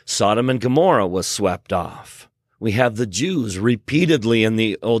have Sodom and Gomorrah was swept off. We have the Jews repeatedly in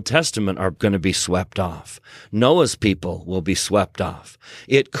the Old Testament are going to be swept off. Noah's people will be swept off.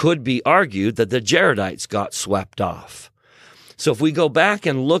 It could be argued that the Jaredites got swept off. So if we go back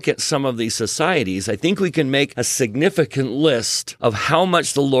and look at some of these societies, I think we can make a significant list of how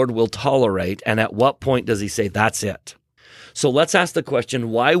much the Lord will tolerate and at what point does he say, that's it. So let's ask the question,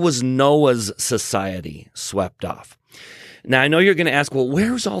 why was Noah's society swept off? Now, I know you're going to ask, well,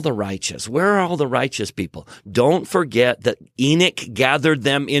 where's all the righteous? Where are all the righteous people? Don't forget that Enoch gathered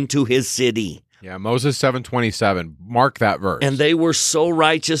them into his city. Yeah, Moses 7:27. Mark that verse. And they were so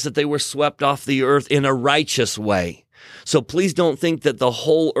righteous that they were swept off the earth in a righteous way. So please don't think that the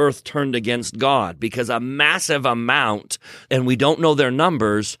whole earth turned against God, because a massive amount, and we don't know their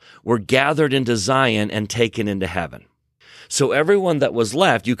numbers, were gathered into Zion and taken into heaven. So everyone that was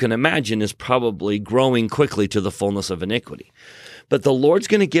left, you can imagine, is probably growing quickly to the fullness of iniquity. But the Lord's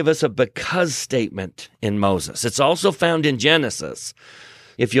going to give us a because statement in Moses. It's also found in Genesis.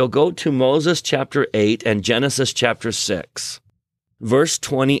 If you'll go to Moses chapter 8 and Genesis chapter 6, verse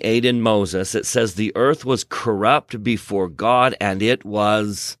 28 in Moses, it says, the earth was corrupt before God, and it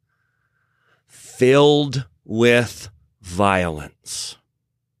was filled with violence.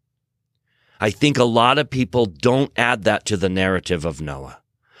 I think a lot of people don't add that to the narrative of Noah.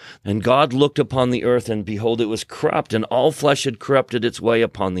 And God looked upon the earth, and behold, it was corrupt, and all flesh had corrupted its way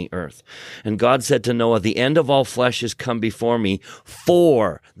upon the earth. And God said to Noah, the end of all flesh is come before me,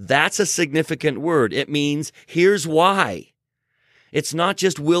 for that's a significant word. It means here's why. It's not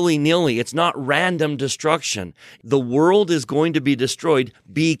just willy-nilly. It's not random destruction. The world is going to be destroyed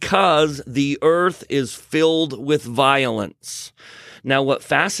because the earth is filled with violence. Now, what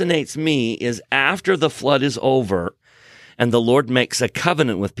fascinates me is after the flood is over and the Lord makes a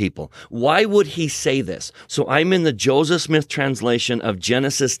covenant with people, why would he say this? So I'm in the Joseph Smith translation of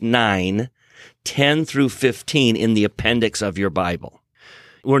Genesis 9:10 through 15 in the appendix of your Bible.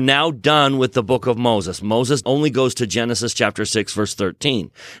 We're now done with the book of Moses. Moses only goes to Genesis chapter 6, verse 13.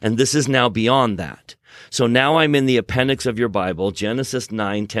 And this is now beyond that. So now I'm in the appendix of your Bible, Genesis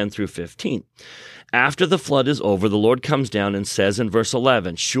 9:10 through 15. After the flood is over, the Lord comes down and says in verse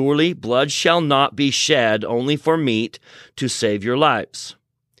 11, surely blood shall not be shed only for meat to save your lives.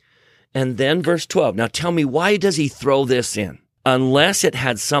 And then verse 12. Now tell me, why does he throw this in? Unless it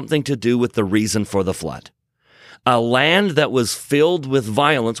had something to do with the reason for the flood. A land that was filled with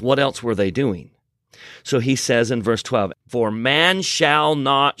violence, what else were they doing? So he says in verse 12, for man shall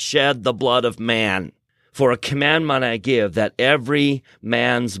not shed the blood of man. For a commandment I give, that every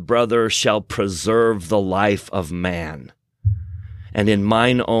man's brother shall preserve the life of man. And in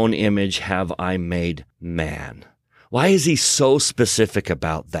mine own image have I made man. Why is he so specific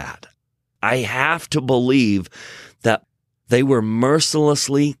about that? I have to believe that they were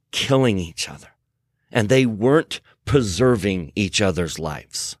mercilessly killing each other, and they weren't preserving each other's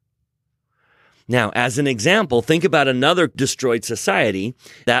lives. Now, as an example, think about another destroyed society,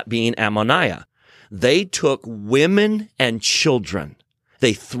 that being Ammoniah. They took women and children.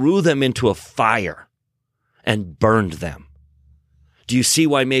 They threw them into a fire and burned them. Do you see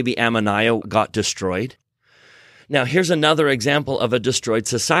why maybe Ammoniah got destroyed? Now, here's another example of a destroyed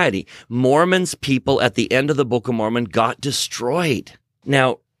society. Mormon's people at the end of the Book of Mormon got destroyed.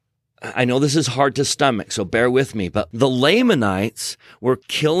 Now, I know this is hard to stomach, so bear with me, but the Lamanites were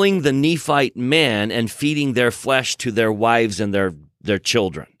killing the Nephite men and feeding their flesh to their wives and their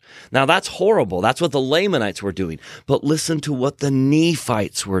children. Now, that's horrible. That's what the Lamanites were doing. But listen to what the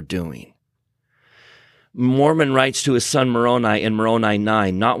Nephites were doing. Mormon writes to his son Moroni in Moroni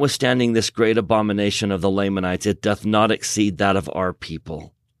 9, notwithstanding this great abomination of the Lamanites, it doth not exceed that of our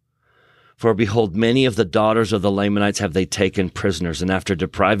people. For behold, many of the daughters of the Lamanites have they taken prisoners, and after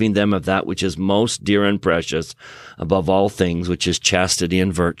depriving them of that which is most dear and precious above all things, which is chastity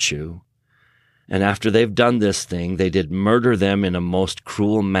and virtue, and after they've done this thing, they did murder them in a most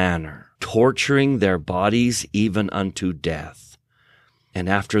cruel manner, torturing their bodies even unto death. And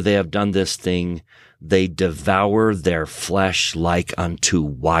after they have done this thing, they devour their flesh like unto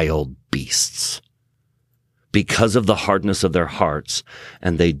wild beasts, because of the hardness of their hearts,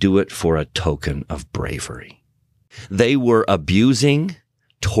 and they do it for a token of bravery. They were abusing,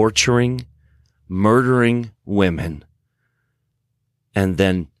 torturing, murdering women, and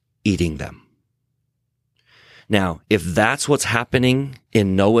then eating them. Now, if that's what's happening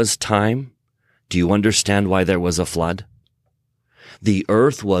in Noah's time, do you understand why there was a flood? The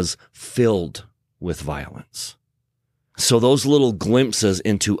earth was filled with violence. So those little glimpses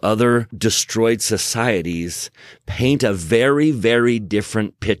into other destroyed societies paint a very, very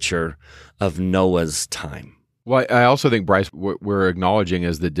different picture of Noah's time. Well, I also think, Bryce, what we're acknowledging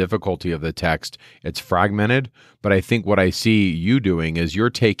is the difficulty of the text. It's fragmented, but I think what I see you doing is you're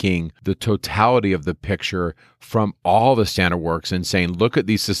taking the totality of the picture from all the standard works and saying, look at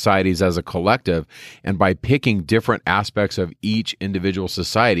these societies as a collective, and by picking different aspects of each individual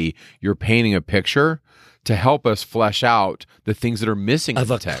society, you're painting a picture to help us flesh out the things that are missing in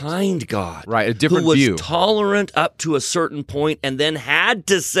the text. Of a kind God. Right, a different who was view. Tolerant up to a certain point and then had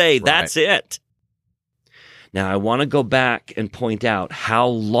to say, that's it. Now, I want to go back and point out, how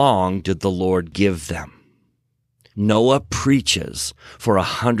long did the Lord give them? Noah preaches for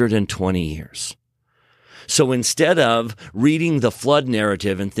 120 years. So instead of reading the flood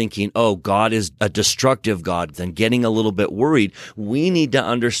narrative and thinking, oh, God is a destructive God, then getting a little bit worried, we need to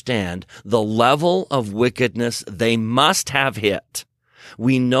understand the level of wickedness they must have hit.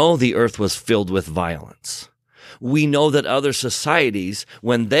 We know the earth was filled with violence. We know that other societies,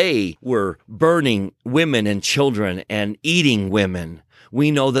 when they were burning women and children and eating women,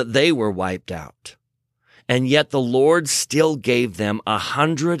 we know that they were wiped out. And yet the Lord still gave them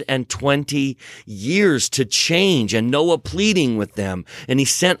 120 years to change, and Noah pleading with them, and he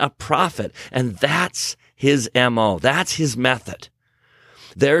sent a prophet, and that's his MO. That's his method.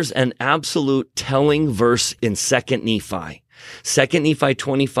 There's an absolute telling verse in 2 Nephi. 2 Nephi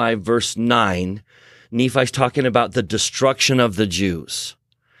 25, verse 9, Nephi's talking about the destruction of the Jews.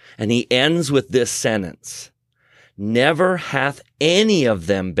 And he ends with this sentence, "Never hath any of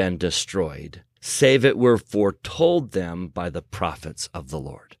them been destroyed, save it were foretold them by the prophets of the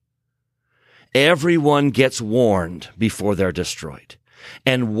Lord." Everyone gets warned before they're destroyed,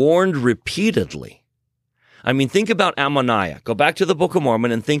 and warned repeatedly. I mean, think about Ammoniah. Go back to the Book of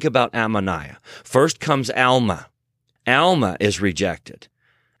Mormon and think about Ammoniah. First comes Alma. Alma is rejected.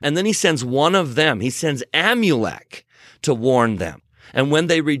 And then he sends one of them. He sends Amulek to warn them. And when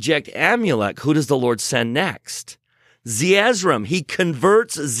they reject Amulek, who does the Lord send next? Zeezrom. He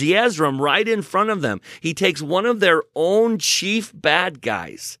converts Zeezrom right in front of them. He takes one of their own chief bad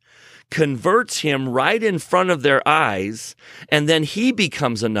guys, converts him right in front of their eyes, and then he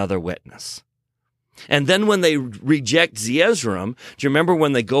becomes another witness. And then when they reject Zeezrom, do you remember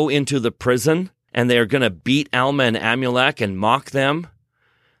when they go into the prison and they're going to beat Alma and Amulek and mock them?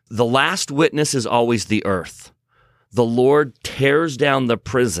 The last witness is always the earth. The Lord tears down the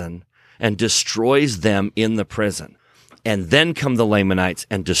prison and destroys them in the prison. And then come the Lamanites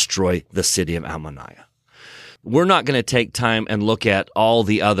and destroy the city of Ammoniah. We're not going to take time and look at all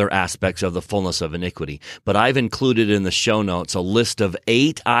the other aspects of the fullness of iniquity, but I've included in the show notes a list of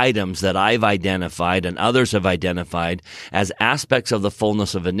 8 items that I've identified and others have identified as aspects of the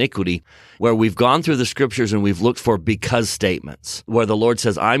fullness of iniquity, where we've gone through the scriptures and we've looked for because statements, where the Lord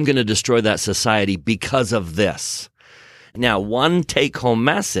says, I'm going to destroy that society because of this. Now, one take-home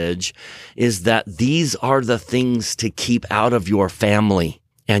message is that these are the things to keep out of your family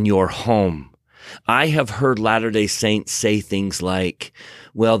and your home. I have heard Latter-day Saints say things like,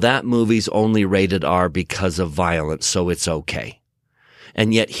 well, that movie's only rated R because of violence, so it's okay.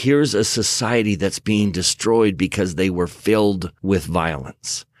 And yet here's a society that's being destroyed because they were filled with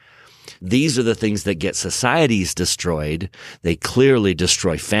violence. These are the things that get societies destroyed. They clearly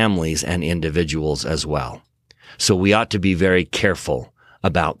destroy families and individuals as well. So we ought to be very careful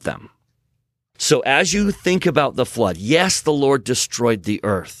about them. So as you think about the flood, yes, the Lord destroyed the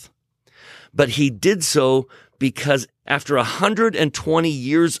earth. But he did so because after 120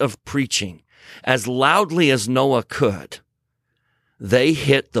 years of preaching, as loudly as Noah could, they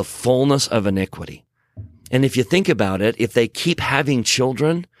hit the fullness of iniquity. And if you think about it, if they keep having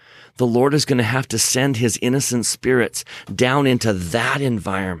children, the Lord is going to have to send his innocent spirits down into that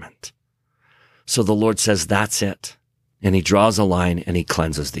environment. So the Lord says, that's it. And he draws a line and he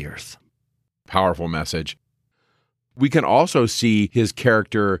cleanses the earth. Powerful message. We can also see his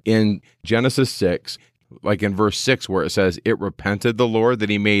character in Genesis 6, like in verse 6, where it says, it repented the Lord that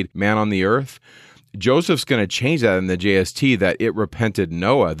he made man on the earth. Joseph's going to change that in the JST, that it repented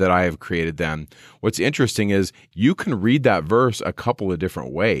Noah that I have created them. What's interesting is you can read that verse a couple of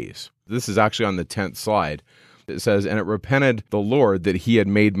different ways. This is actually on the 10th slide. It says, and it repented the Lord that he had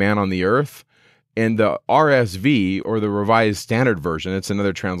made man on the earth. In the RSV, or the Revised Standard Version, it's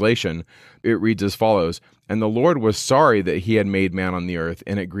another translation, it reads as follows, and the Lord was sorry that he had made man on the earth,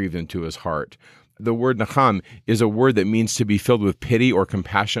 and it grieved him to his heart. The word nacham is a word that means to be filled with pity or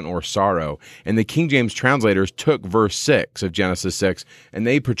compassion or sorrow. And the King James translators took verse 6 of Genesis 6, and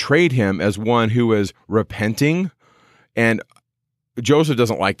they portrayed him as one who was repenting. And Joseph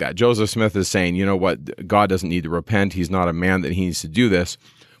doesn't like that. Joseph Smith is saying, you know what, God doesn't need to repent. He's not a man that he needs to do this.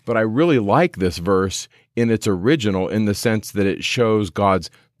 But I really like this verse in its original in the sense that it shows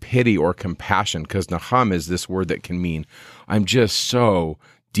God's pity or compassion, because nacham is this word that can mean, I'm just so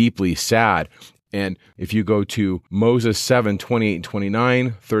deeply sad. And if you go to Moses 7, 28 and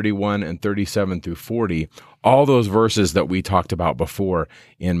 29, 31 and 37 through 40, all those verses that we talked about before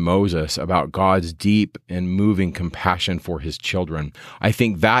in Moses about God's deep and moving compassion for his children, I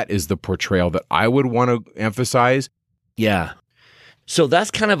think that is the portrayal that I would want to emphasize. Yeah. So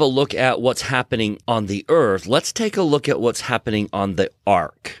that's kind of a look at what's happening on the earth. Let's take a look at what's happening on the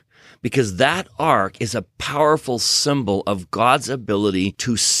ark, because that ark is a powerful symbol of God's ability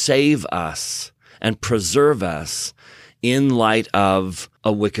to save us and preserve us in light of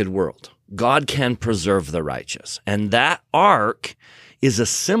a wicked world. God can preserve the righteous. And that ark is a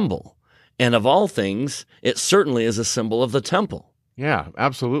symbol. And of all things, it certainly is a symbol of the temple. Yeah,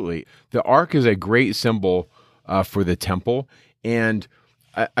 absolutely. The ark is a great symbol for the temple. And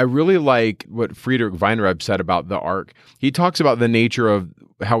I really like what Friedrich Weinreb said about the ark. He talks about the nature of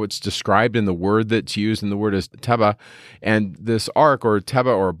how it's described in the word that's used, and the word is teba. And this ark, or teba,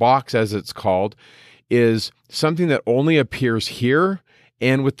 or box as it's called, is something that only appears here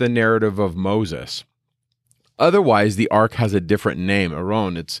and with the narrative of Moses. Otherwise, the ark has a different name,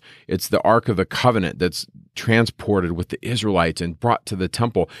 Aron. It's the Ark of the Covenant that's transported with the Israelites and brought to the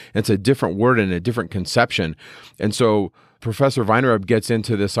temple. It's a different word and a different conception. And so Professor Weinreb gets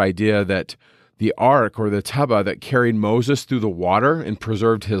into this idea that the ark, or the teba, that carried Moses through the water and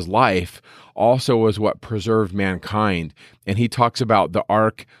preserved his life also was what preserved mankind. And he talks about the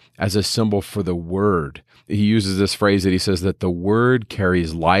ark as a symbol for the word. He uses this phrase that he says that the word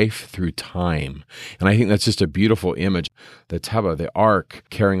carries life through time. And I think that's just a beautiful image. The teba, the ark,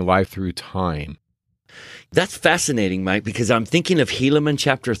 carrying life through time. That's fascinating, Mike, because I'm thinking of Helaman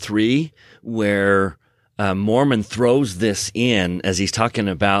chapter 3, where Mormon throws this in as he's talking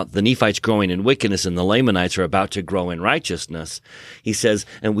about the Nephites growing in wickedness and the Lamanites are about to grow in righteousness. He says,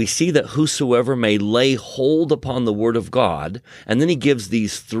 and we see that whosoever may lay hold upon the word of God. And then he gives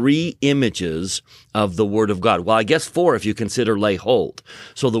these 3 images of the word of God. Well, I guess 4 if you consider lay hold.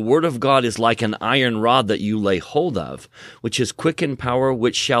 So the word of God is like an iron rod that you lay hold of, which is quick in power,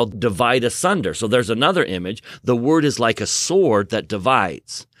 which shall divide asunder. So there's another image. The word is like a sword that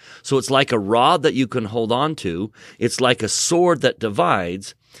divides. So it's like a rod that you can hold on to. It's like a sword that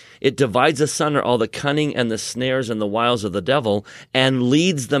divides. It divides asunder all the cunning and the snares and the wiles of the devil and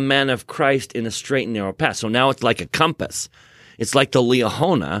leads the man of Christ in a straight and narrow path. So now it's like a compass. It's like the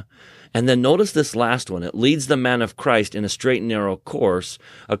Liahona. And then notice this last one. It leads the man of Christ in a straight and narrow course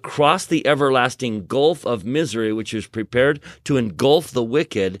across the everlasting gulf of misery, which is prepared to engulf the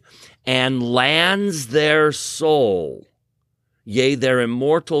wicked, and lands their soul. Yea, their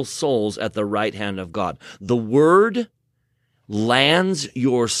immortal souls at the right hand of God. The word lands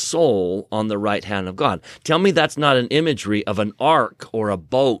your soul on the right hand of God. Tell me that's not an imagery of an ark or a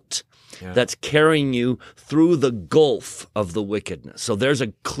boat that's carrying you through the gulf of the wickedness. So there's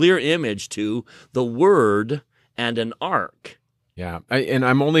a clear image to the word and an ark. Yeah, and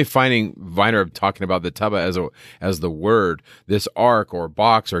I'm only finding Weinreb talking about the teba as the word. This ark or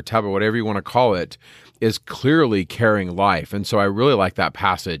box or teba, whatever you want to call it, is clearly carrying life. And so I really like that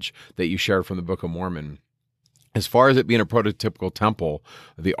passage that you shared from the Book of Mormon. As far as it being a prototypical temple,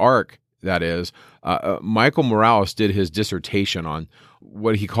 the ark, that is, Michael Morales did his dissertation on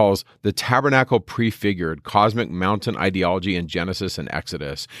what he calls the tabernacle prefigured, cosmic mountain ideology in Genesis and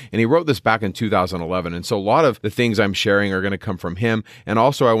Exodus. And he wrote this back in 2011. And so a lot of the things I'm sharing are going to come from him. And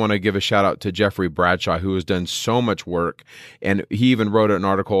also I want to give a shout out to Jeffrey Bradshaw, who has done so much work. And he even wrote an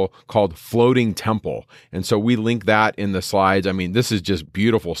article called Floating Temple. And so we link that in the slides. I mean, this is just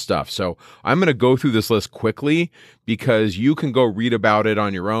beautiful stuff. So I'm going to go through this list quickly because you can go read about it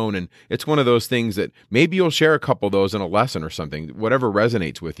on your own. And it's one of those things that maybe you'll share a couple of those in a lesson or something, whatever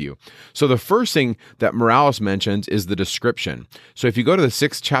resonates with you. So the first thing that Morales mentions is the description. So if you go to the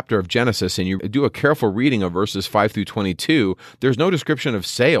 6th chapter of Genesis and you do a careful reading of verses 5 through 22, there's no description of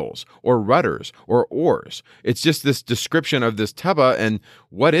sails or rudders or oars. It's just this description of this teba and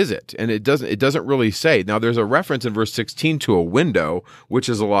what is it? And it doesn't really say. Now there's a reference in verse 16 to a window, which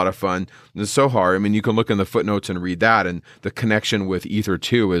is a lot of fun. And Sohar, I mean, you can look in the footnotes and read that, and the connection with Ether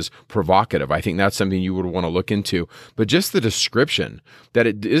 2 is provocative. I think that's something you would want to look into. But just the description, that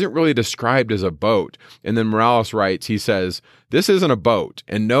it isn't really described as a boat. And then Morales writes, he says, this isn't a boat,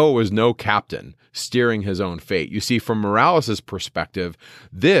 and Noah was no captain steering his own fate. You see, from Morales' perspective,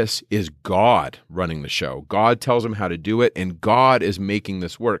 this is God running the show. God tells him how to do it, and God is making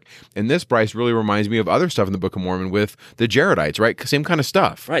this work. And this, Bryce, really reminds me of other stuff in the Book of Mormon with the Jaredites, right? Same kind of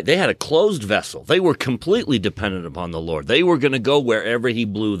stuff. Right. They had a closed vessel. They were completely dependent upon the Lord. They were going to go wherever he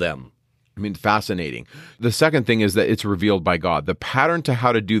blew them. I mean, fascinating. The second thing is that it's revealed by God. The pattern to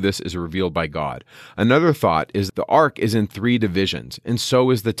how to do this is revealed by God. Another thought is the ark is in 3 divisions, and so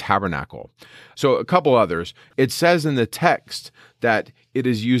is the tabernacle. So a couple others. It says in the text that it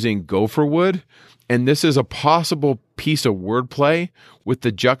is using gopher wood, and this is a possible piece of wordplay with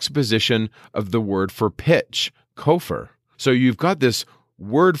the juxtaposition of the word for pitch, gopher. So you've got this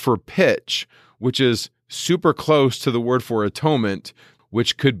word for pitch, which is super close to the word for atonement,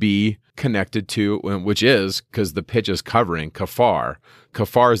 which could be connected to, which is, because the pitch is covering, kafar.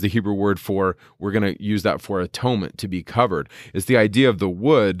 Kafar is the Hebrew word for, we're going to use that for atonement, to be covered. It's the idea of the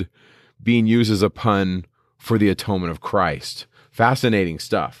wood being used as a pun for the atonement of Christ. Fascinating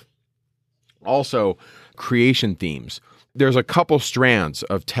stuff. Also, creation themes. There's a couple strands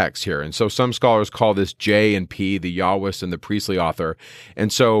of text here. And so some scholars call this J and P, the Yahwist and the priestly author.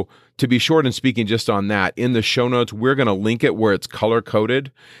 And so to be short and speaking just on that, in the show notes, we're going to link it where it's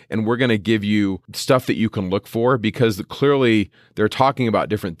color-coded, and we're going to give you stuff that you can look for because clearly they're talking about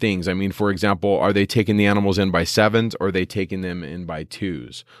different things. I mean, for example, are they taking the animals in by 7s or are they taking them in by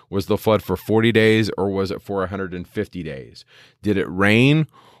 2s? Was the flood for 40 days or was it for 150 days? Did it rain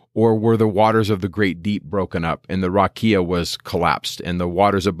Or were the waters of the great deep broken up and the rakia was collapsed and the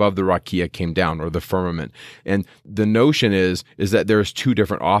waters above the rakia came down, or the firmament? And the notion is that there's two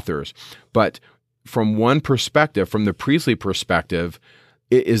different authors. But from one perspective, from the priestly perspective,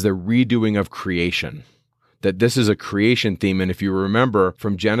 it is the redoing of creation. That this is a creation theme. And if you remember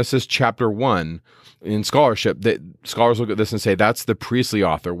from Genesis chapter 1, in scholarship, that scholars look at this and say that's the priestly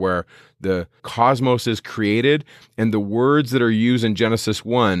author, where the cosmos is created, and the words that are used in Genesis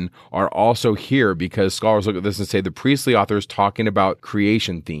 1 are also here, because scholars look at this and say the priestly author is talking about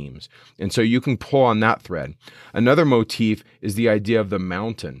creation themes. And so you can pull on that thread. Another motif is the idea of the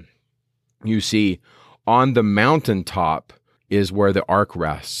mountain. You see, on the mountaintop is where the ark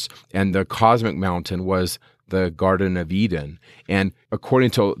rests, and the cosmic mountain was the Garden of Eden. And according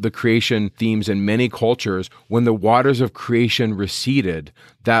to the creation themes in many cultures, when the waters of creation receded,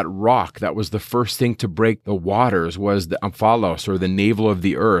 that rock that was the first thing to break the waters was the Amphalos, or the navel of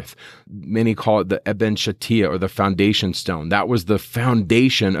the earth. Many call it the Eben Shatia, or the foundation stone. That was the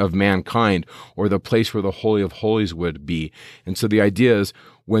foundation of mankind, or the place where the Holy of Holies would be. And so the idea is,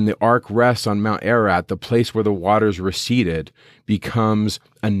 when the ark rests on Mount Ararat, the place where the waters receded becomes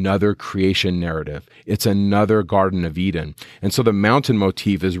another creation narrative. It's another Garden of Eden. And so the mountain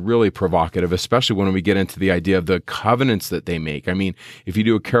motif is really provocative, especially when we get into the idea of the covenants that they make. I mean, if you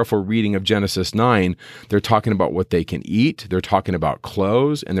do a careful reading of Genesis 9, they're talking about what they can eat, they're talking about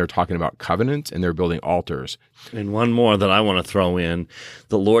clothes, and they're talking about covenants, and they're building altars. And one more that I want to throw in,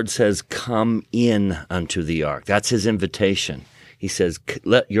 the Lord says, "Come in unto the ark." That's his invitation. He says,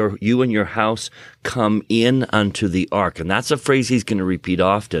 "Let you and your house come in unto the ark." And that's a phrase he's going to repeat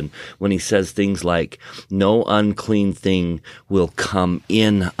often when he says things like, "No unclean thing will come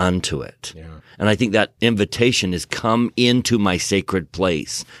in unto it." Yeah. And I think that invitation is, come into my sacred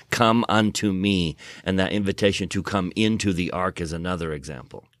place, come unto me. And that invitation to come into the ark is another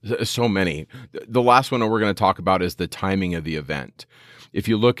example. So many. The last one we're going to talk about is the timing of the event. If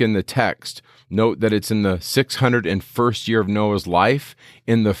you look in the text, note that it's in the 601st year of Noah's life,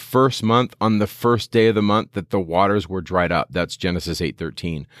 in the first month, on the first day of the month, that the waters were dried up. That's Genesis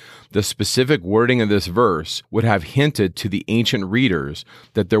 8:13. The specific wording of this verse would have hinted to the ancient readers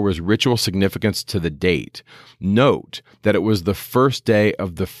that there was ritual significance to the date. Note that it was the first day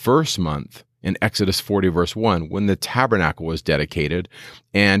of the first month in Exodus 40, verse 1, when the tabernacle was dedicated,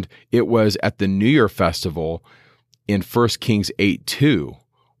 and it was at the New Year festival in 1 Kings 8:2,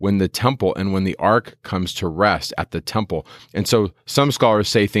 when the temple and when the ark comes to rest at the temple. And so some scholars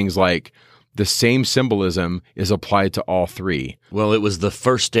say things like the same symbolism is applied to all three. Well, it was the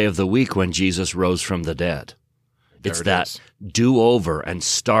first day of the week when Jesus rose from the dead. It's that do over and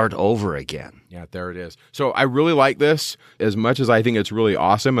start over again. Yeah, there it is. So I really like this. As much as I think it's really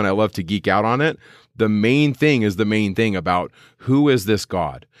awesome and I love to geek out on it, the main thing is the main thing about who is this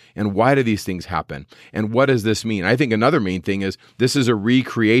God and why do these things happen and what does this mean? I think another main thing is this is a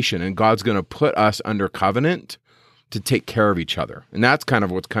recreation, and God's going to put us under covenant to take care of each other. And that's kind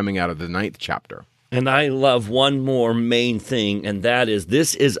of what's coming out of the 9th chapter. And I love one more main thing, and that is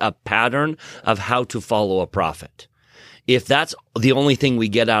this is a pattern of how to follow a prophet. If that's the only thing we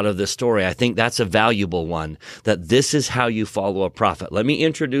get out of this story, I think that's a valuable one, that this is how you follow a prophet. Let me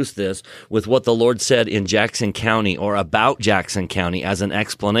introduce this with what the Lord said in Jackson County, or about Jackson County, as an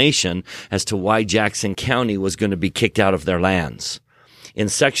explanation as to why Jackson County was going to be kicked out of their lands. In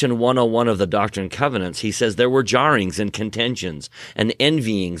section 101 of the Doctrine and Covenants, he says there were jarrings and contentions and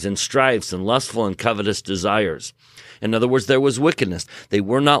envyings and strifes and lustful and covetous desires. In other words, there was wickedness. They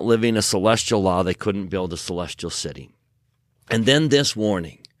were not living a celestial law. They couldn't build a celestial city. And then this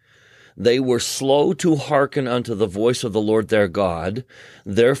warning, they were slow to hearken unto the voice of the Lord their God.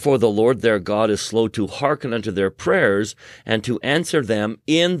 Therefore the Lord their God is slow to hearken unto their prayers and to answer them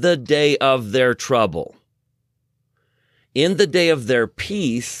in the day of their trouble. In the day of their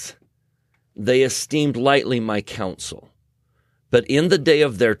peace, they esteemed lightly my counsel. But in the day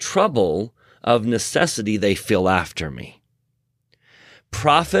of their trouble, of necessity, they feel after me.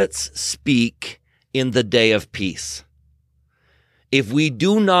 Prophets speak in the day of peace. If we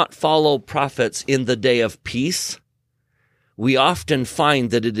do not follow prophets in the day of peace, we often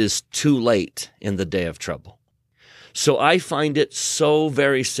find that it is too late in the day of trouble. So I find it so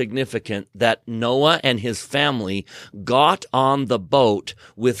very significant that Noah and his family got on the boat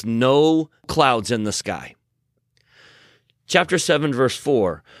with no clouds in the sky. Chapter 7, verse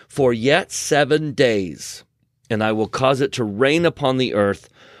 4, "For yet 7 days, and I will cause it to rain upon the earth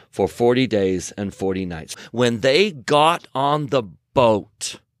for 40 days and 40 nights. When they got on the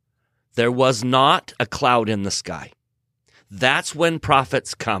boat, there was not a cloud in the sky. That's when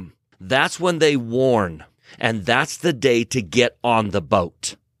prophets come. That's when they warn. And that's the day to get on the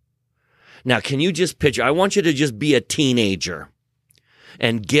boat. Now, can you just picture, I want you to just be a teenager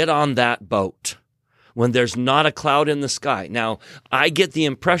and get on that boat when there's not a cloud in the sky. Now, I get the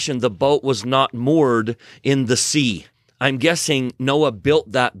impression the boat was not moored in the sea. I'm guessing Noah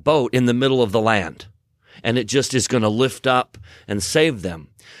built that boat in the middle of the land, and it just is going to lift up and save them.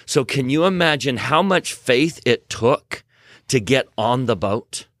 So can you imagine how much faith it took to get on the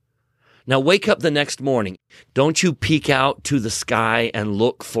boat? Now wake up the next morning. Don't you peek out to the sky and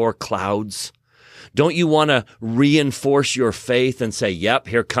look for clouds? Don't you want to reinforce your faith and say, yep,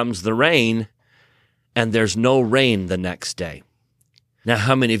 here comes the rain, and there's no rain the next day? Now,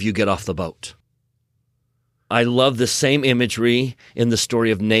 how many of you get off the boat? I love the same imagery in the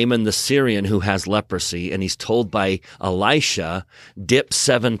story of Naaman the Syrian who has leprosy, and he's told by Elisha, dip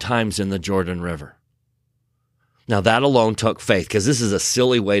 7 times in the Jordan River. Now, that alone took faith, because this is a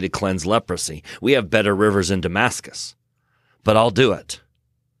silly way to cleanse leprosy. We have better rivers in Damascus, but I'll do it.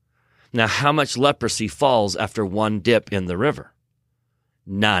 Now, how much leprosy falls after 1 dip in the river?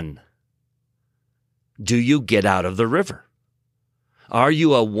 None. Do you get out of the river? Are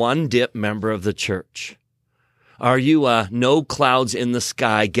you a 1-dip member of the church? Are you a no clouds in the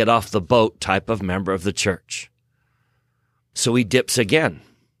sky, get off the boat type of member of the church? So he dips again.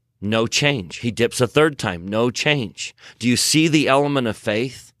 No change. He dips a 3rd time. No change. Do you see the element of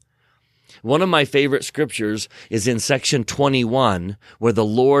faith? One of my favorite scriptures is in section 21, where the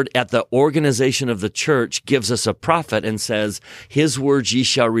Lord at the organization of the church gives us a prophet and says, his words ye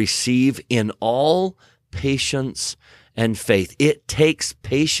shall receive in all patience and faith. It takes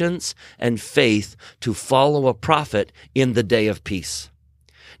patience and faith to follow a prophet in the day of peace.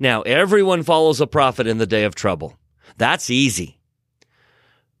 Now, everyone follows a prophet in the day of trouble. That's easy.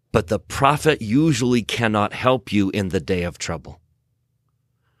 But the prophet usually cannot help you in the day of trouble.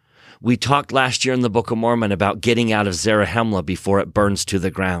 We talked last year in the Book of Mormon about getting out of Zarahemla before it burns to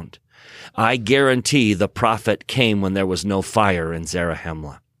the ground. I guarantee the prophet came when there was no fire in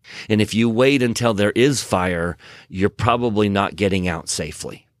Zarahemla. And if you wait until there is fire, you're probably not getting out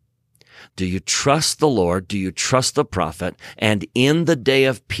safely. Do you trust the Lord? Do you trust the prophet? And in the day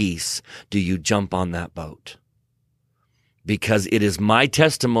of peace, do you jump on that boat? Because it is my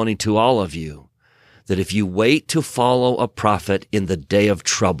testimony to all of you that if you wait to follow a prophet in the day of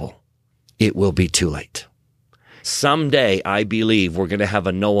trouble, it will be too late. Someday, I believe, we're going to have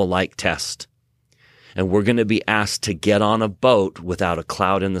a Noah-like test. And we're going to be asked to get on a boat without a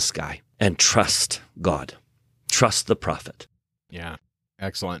cloud in the sky and trust God. Trust the prophet. Yeah,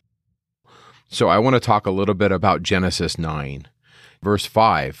 excellent. So I want to talk a little bit about Genesis 9. Verse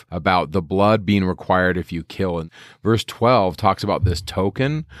 5, about the blood being required if you kill. And verse 12 talks about this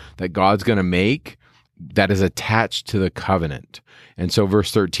token that God's going to make that is attached to the covenant. And so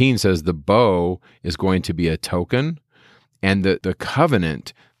verse 13 says the bow is going to be a token, and the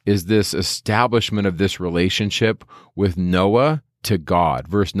covenant is this establishment of this relationship with Noah to God.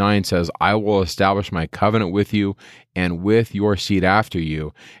 Verse 9 says, I will establish my covenant with you and with your seed after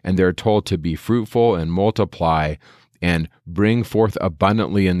you. And they're told to be fruitful and multiply and bring forth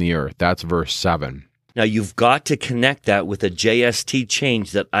abundantly in the earth. That's verse 7. Now, you've got to connect that with a JST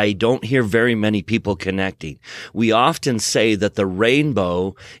change that I don't hear very many people connecting. We often say that the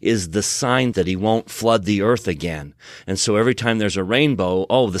rainbow is the sign that he won't flood the earth again. And so every time there's a rainbow,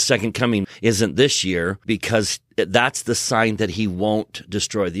 the second coming isn't this year, because that's the sign that he won't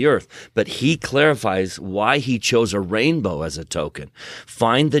destroy the earth. But he clarifies why he chose a rainbow as a token.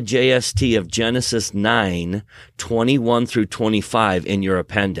 Find the JST of Genesis 9, 21 through 25 in your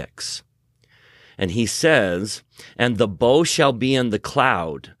appendix. And he says, and the bow shall be in the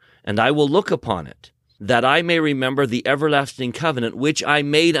cloud, and I will look upon it, that I may remember the everlasting covenant which I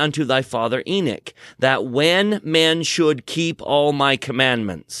made unto thy father Enoch, that when men should keep all my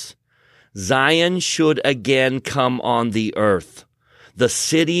commandments, Zion should again come on the earth, the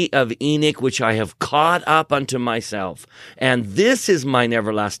city of Enoch which I have caught up unto myself. And this is mine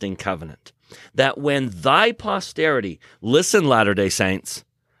everlasting covenant, that when thy posterity, listen, Latter-day Saints,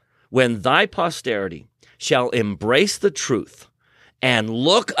 when thy posterity shall embrace the truth and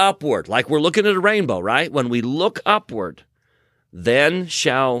look upward, like we're looking at a rainbow, right? When we look upward, then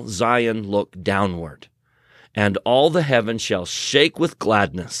shall Zion look downward, and all the heavens shall shake with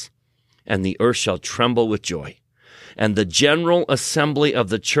gladness, and the earth shall tremble with joy. And the general assembly of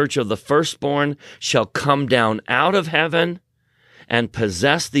the church of the firstborn shall come down out of heaven and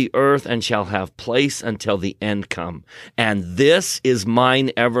possess the earth, and shall have place until the end come. And this is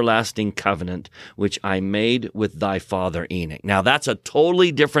mine everlasting covenant, which I made with thy father Enoch. Now, that's a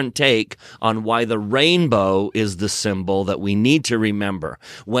totally different take on why the rainbow is the symbol that we need to remember.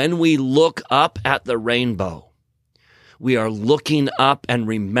 When we look up at the rainbow, We are looking up and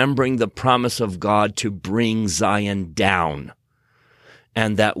remembering the promise of God to bring Zion down,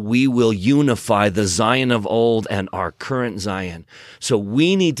 and that we will unify the Zion of old and our current Zion. So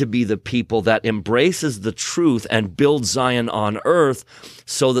we need to be the people that embraces the truth and build Zion on earth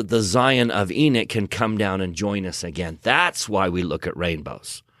so that the Zion of Enoch can come down and join us again. That's why we look at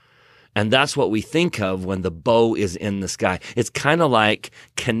rainbows. And that's what we think of when the bow is in the sky. It's kind of like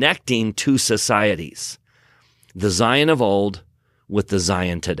connecting two societies, the Zion of old with the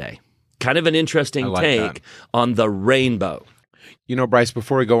Zion today. Kind of an interesting take on the rainbow. You know, Bryce,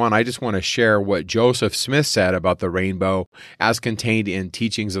 before we go on, I just want to share what Joseph Smith said about the rainbow as contained in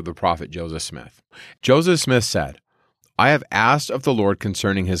Teachings of the Prophet Joseph Smith. Joseph Smith said, "I have asked of the Lord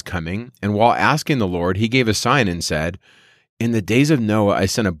concerning his coming, and while asking the Lord, he gave a sign and said, in the days of Noah, I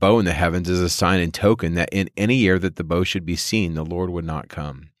sent a bow in the heavens as a sign and token that in any year that the bow should be seen, the Lord would not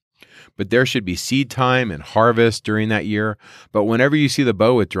come. But there should be seed time and harvest during that year. But whenever you see the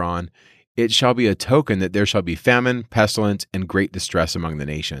bow withdrawn, it shall be a token that there shall be famine, pestilence, and great distress among the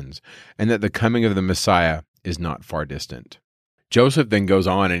nations, and that the coming of the Messiah is not far distant." Joseph then goes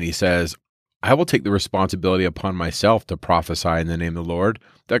on and he says, "I will take the responsibility upon myself to prophesy in the name of the Lord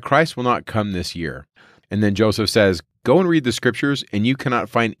that Christ will not come this year." And then Joseph says, "Go and read the scriptures, and you cannot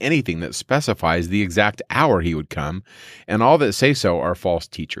find anything that specifies the exact hour he would come, and all that say so are false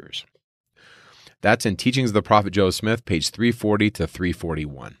teachers." That's in Teachings of the Prophet Joseph Smith, page 340 to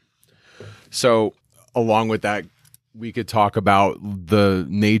 341. So, along with that, we could talk about the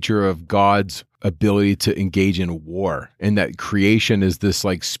nature of God's ability to engage in war, and that creation is this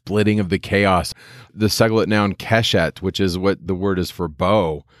like splitting of the chaos. The Seglet noun keshet, which is what the word is for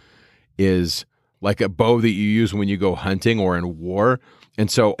bow, is like a bow that you use when you go hunting or in war. And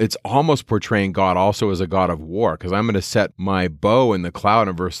so it's almost portraying God also as a God of war, because I'm going to set my bow in the cloud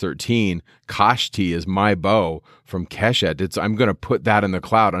in verse 13. Kashti is my bow from Keshet. I'm going to put that in the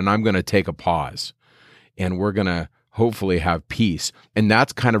cloud, and I'm going to take a pause, and we're going to hopefully have peace. And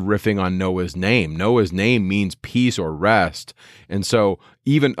that's kind of riffing on Noah's name. Noah's name means peace or rest. And so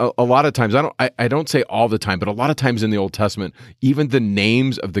even a lot of times, I don't say all the time, but a lot of times in the Old Testament, even the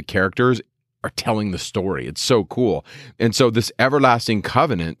names of the characters are telling the story. It's so cool. And so this everlasting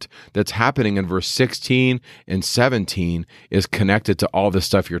covenant that's happening in verse 16 and 17 is connected to all this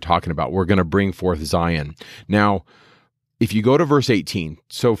stuff you're talking about. We're going to bring forth Zion. Now, if you go to verse 18,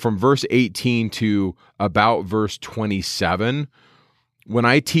 so from verse 18 to about verse 27, when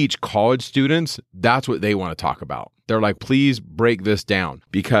I teach college students, that's what they want to talk about. They're like, please break this down,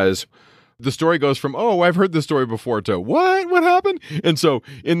 because the story goes from, oh, I've heard this story before, to what? What happened? And so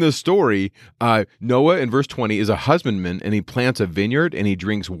in this story, Noah in verse 20 is a husbandman, and he plants a vineyard and he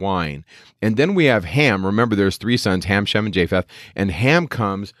drinks wine. And then we have Ham. Remember, there's three sons, Ham, Shem, and Japheth. And Ham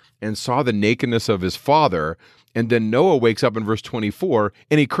comes and saw the nakedness of his father. And then Noah wakes up in verse 24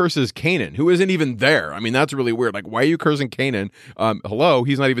 and he curses Canaan, who isn't even there. I mean, that's really weird. Like, why are you cursing Canaan? Hello,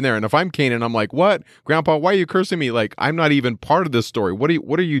 he's not even there. And if I'm Canaan, I'm like, what? Grandpa, why are you cursing me? Like, I'm not even part of this story. What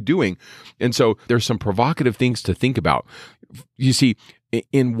are you doing? And so there's some provocative things to think about. You see,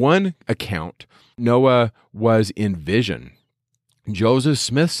 in one account, Noah was in vision. Joseph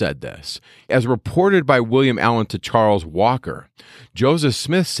Smith said this, as reported by William Allen to Charles Walker. Joseph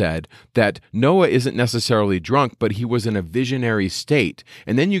Smith said that Noah isn't necessarily drunk, but he was in a visionary state.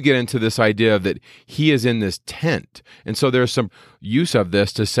 And then you get into this idea that he is in this tent. And so there's some use of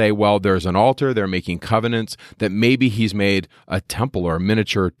this to say, well, there's an altar, they're making covenants, that maybe he's made a temple or a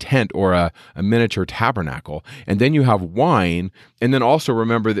miniature tent or a miniature tabernacle. And then you have wine. And then also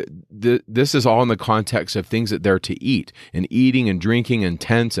remember that this is all in the context of things that they're to eat, and eating and drinking and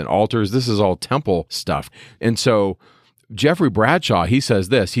tents and altars. This is all temple stuff. And so Jeffrey Bradshaw, he says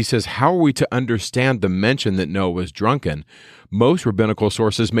this. He says, how are we to understand the mention that Noah was drunken? Most rabbinical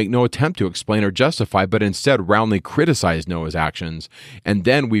sources make no attempt to explain or justify, but instead roundly criticize Noah's actions. And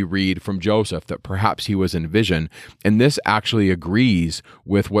then we read from Joseph that perhaps he was in vision. And this actually agrees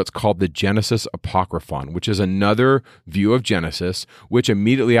with what's called the Genesis Apocryphon, which is another view of Genesis, which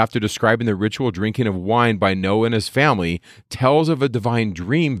immediately after describing the ritual drinking of wine by Noah and his family, tells of a divine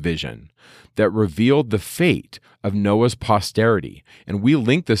dream vision that revealed the fate of Noah's posterity. And we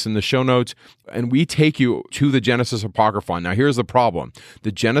link this in the show notes, and we take you to the Genesis Apocryphon. Now, here's the problem.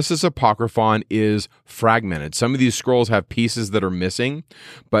 The Genesis Apocryphon is fragmented. Some of these scrolls have pieces that are missing,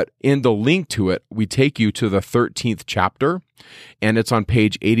 but in the link to it, we take you to the 13th chapter, and it's on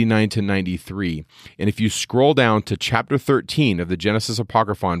page 89 to 93. And if you scroll down to chapter 13 of the Genesis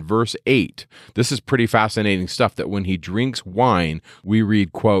Apocryphon, verse 8, this is pretty fascinating stuff, that when he drinks wine, we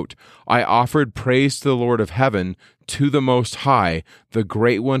read, quote, I offered praise to the Lord of heaven, to the Most High, the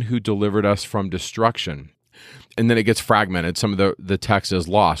Great One who delivered us from destruction. and then it gets fragmented. Some of the text is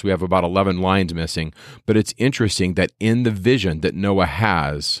lost. We have about 11 lines missing. But it's interesting that in the vision that Noah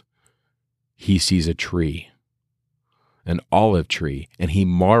has, he sees a tree, an olive tree, and he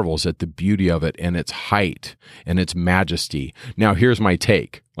marvels at the beauty of it and its height and its majesty. Now, here's my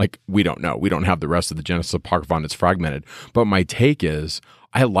take. Like, we don't know. We don't have the rest of the Genesis Apocrypha, and it's fragmented. But my take is,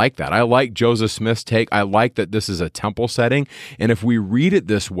 I like that. I like Joseph Smith's take. I like that this is a temple setting. And if we read it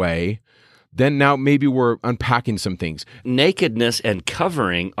this way, then now maybe we're unpacking some things. Nakedness and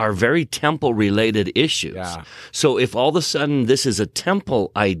covering are very temple-related issues. Yeah. So if all of a sudden this is a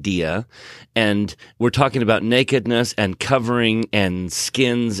temple idea, and we're talking about nakedness and covering and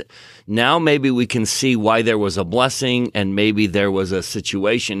skins, now maybe we can see why there was a blessing, and maybe there was a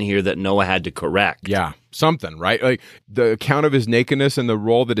situation here that Noah had to correct. Yeah, something, right? Like the account of his nakedness and the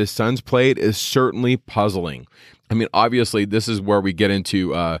role that his sons played is certainly puzzling. I mean, obviously, this is where we get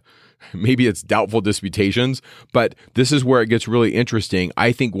into maybe it's doubtful disputations, but this is where it gets really interesting.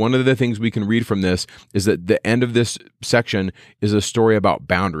 I think one of the things we can read from this is that the end of this section is a story about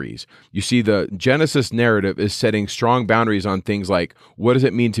boundaries. You see, the Genesis narrative is setting strong boundaries on things like, what does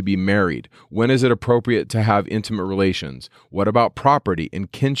it mean to be married? When is it appropriate to have intimate relations? What about property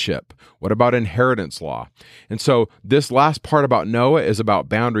and kinship? What about inheritance law? And so this last part about Noah is about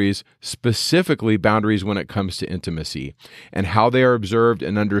boundaries, specifically boundaries when it comes to intimacy and how they are observed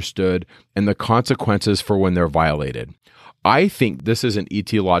and understood, and the consequences for when they're violated. I think this is an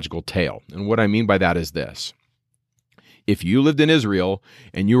etiological tale. And what I mean by that is this. If you lived in Israel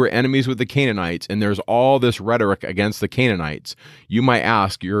and you were enemies with the Canaanites and there's all this rhetoric against the Canaanites, you might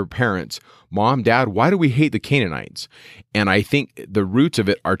ask your parents, Mom, Dad, why do we hate the Canaanites? And I think the roots of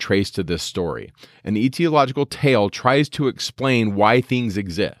it are traced to this story. An etiological tale tries to explain why things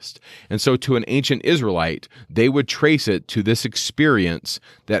exist. And so to an ancient Israelite, they would trace it to this experience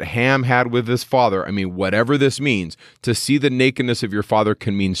that Ham had with his father. I mean, whatever this means, to see the nakedness of your father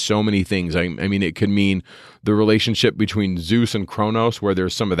can mean so many things. I mean, it could mean the relationship between Zeus and Kronos, where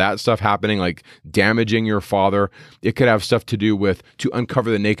there's some of that stuff happening, like damaging your father. It could have stuff to do with to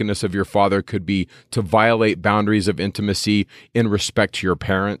uncover the nakedness of your father, could be to violate boundaries of intimacy in respect to your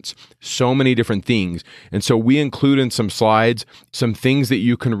parents. So many different things. And so we include in some slides some things that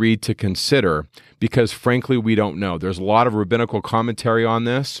you can read to consider, because frankly, we don't know. There's a lot of rabbinical commentary on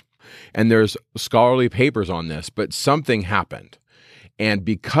this, and there's scholarly papers on this, but something happened. And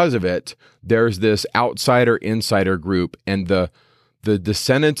because of it, there's this outsider-insider group, and the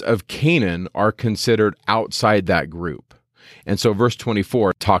descendants of Canaan are considered outside that group. And so verse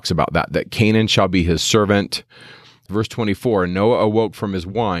 24 talks about that Canaan shall be his servant. Verse 24, Noah awoke from his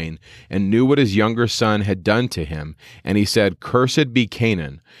wine and knew what his younger son had done to him. And he said, Cursed be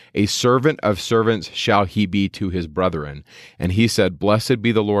Canaan, a servant of servants shall he be to his brethren. And he said, Blessed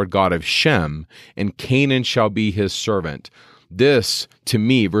be the Lord God of Shem, and Canaan shall be his servant. This, to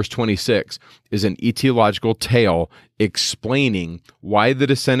me, verse 26, is an etiological tale explaining why the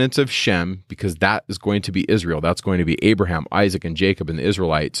descendants of Shem, because that is going to be Israel, that's going to be Abraham, Isaac, and Jacob, and the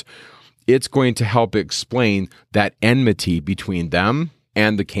Israelites, it's going to help explain that enmity between them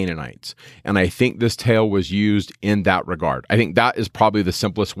and the Canaanites. And I think this tale was used in that regard. I think that is probably the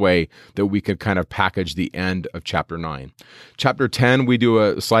simplest way that we could kind of package the end of chapter 9. Chapter 10, we do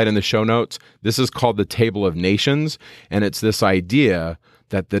a slide in the show notes. This is called the Table of Nations, and it's this idea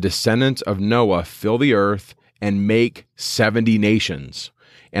that the descendants of Noah fill the earth and make 70 nations.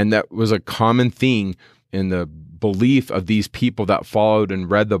 And that was a common thing in the belief of these people that followed and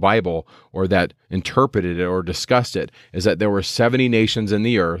read the Bible, or that interpreted it or discussed it, is that there were 70 nations in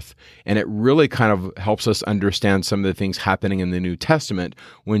the earth. And it really kind of helps us understand some of the things happening in the New Testament.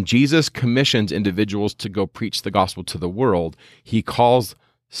 When Jesus commissions individuals to go preach the gospel to the world, he calls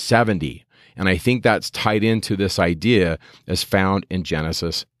 70. And I think that's tied into this idea as found in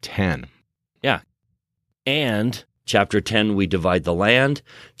Genesis 10. Yeah. And chapter 10, we divide the land.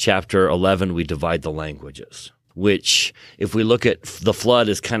 Chapter 11, we divide the languages, which, if we look at the flood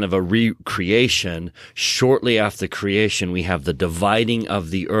as kind of a recreation, shortly after creation, we have the dividing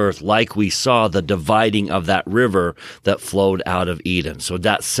of the earth, like we saw the dividing of that river that flowed out of Eden. So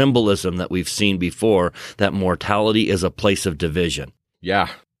that symbolism that we've seen before, that mortality is a place of division. Yeah.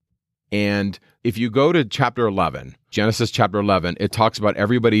 And if you go to chapter 11, Genesis chapter 11, it talks about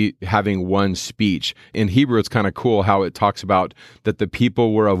everybody having one speech. In Hebrew, it's kind of cool how it talks about that the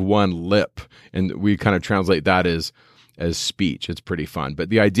people were of one lip. And we kind of translate that as speech. It's pretty fun. But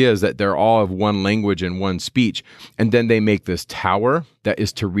the idea is that they're all of one language and one speech. And then they make this tower that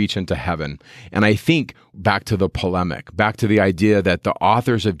is to reach into heaven. And I think back to the polemic, back to the idea that the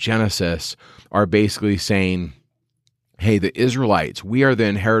authors of Genesis are basically saying, hey, the Israelites, we are the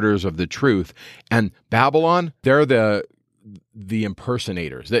inheritors of the truth. And Babylon, they're the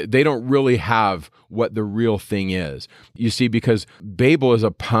impersonators. They don't really have what the real thing is. You see, because Babel is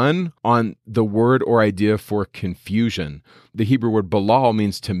a pun on the word or idea for confusion. The Hebrew word balal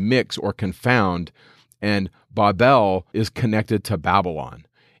means to mix or confound, and Babel is connected to Babylon.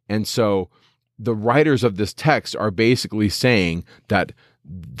 And so the writers of this text are basically saying that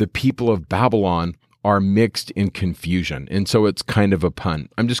the people of Babylon are mixed in confusion. And so it's kind of a pun.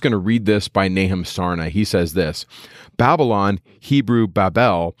 I'm just going to read this by Nahum Sarna. He says this: Babylon, Hebrew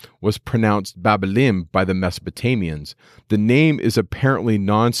Babel, was pronounced Babelim by the Mesopotamians. The name is apparently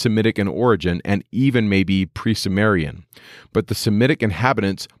non-Semitic in origin and even maybe pre-Sumerian. But the Semitic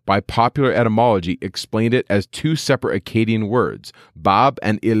inhabitants, by popular etymology, explained it as two separate Akkadian words, Bab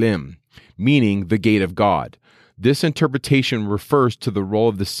and Elim, meaning the gate of God. This interpretation refers to the role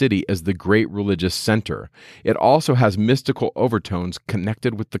of the city as the great religious center. It also has mystical overtones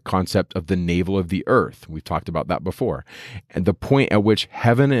connected with the concept of the navel of the earth. We've talked about that before. And the point at which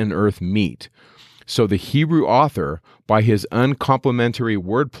heaven and earth meet. So the Hebrew author, by his uncomplimentary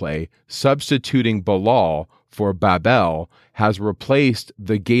wordplay, substituting Balal for Babel, has replaced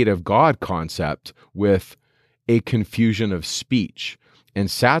the gate of God concept with a confusion of speech, and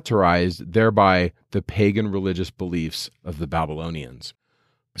satirized thereby the pagan religious beliefs of the Babylonians.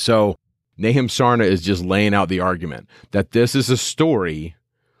 So Nahum Sarna is just laying out the argument that this is a story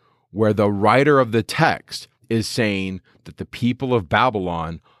where the writer of the text is saying that the people of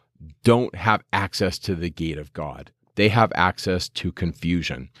Babylon don't have access to the gate of God. They have access to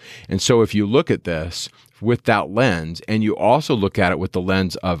confusion. And so if you look at this with that lens, and you also look at it with the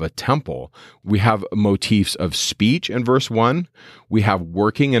lens of a temple, we have motifs of speech in verse 1. We have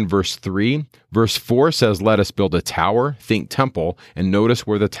working in verse 3. Verse 4 says, let us build a tower, think temple, and notice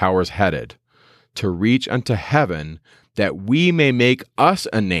where the tower is headed. To reach unto heaven, that we may make us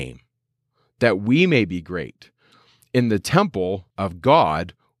a name, that we may be great. In the temple of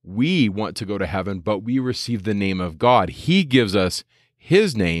God, we want to go to heaven, but we receive the name of God. He gives us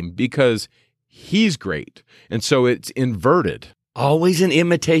his name because he's great. And so it's inverted. Always an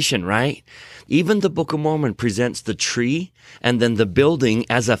imitation, right? Even the Book of Mormon presents the tree and then the building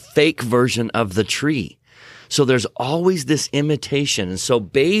as a fake version of the tree. So there's always this imitation. And so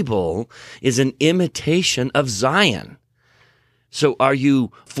Babel is an imitation of Zion. So are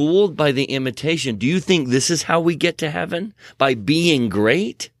you fooled by the imitation? Do you think this is how we get to heaven? By being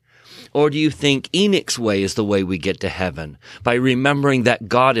great? Or do you think Enoch's way is the way we get to heaven? By remembering that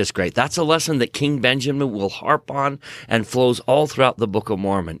God is great? That's a lesson that King Benjamin will harp on and flows all throughout the Book of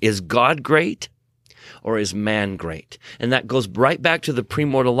Mormon. Is God great? Or is man great? And that goes right back to the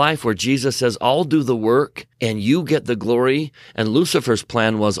premortal life where Jesus says, I'll do the work and you get the glory. And Lucifer's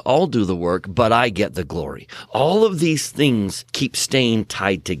plan was, I'll do the work, but I get the glory. All of these things keep staying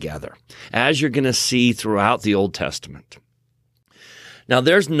tied together, as you're going to see throughout the Old Testament. Now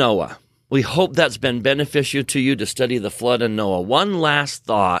there's Noah. We hope that's been beneficial to you to study the flood and Noah. One last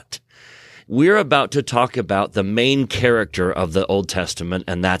thought. We're about to talk about the main character of the Old Testament,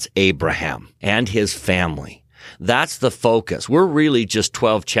 and that's Abraham and his family. That's the focus. We're really just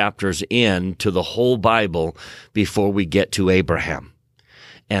 12 chapters into the whole Bible before we get to Abraham.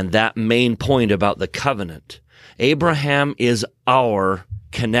 And that main point about the covenant. Abraham is our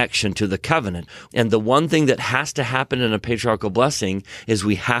connection to the covenant. And the one thing that has to happen in a patriarchal blessing is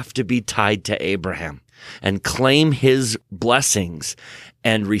we have to be tied to Abraham and claim his blessings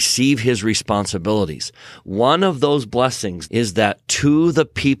and receive his responsibilities. One of those blessings is that to the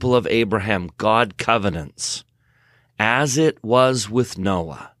people of Abraham, God covenants, as it was with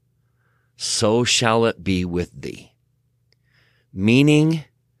Noah, so shall it be with thee. Meaning,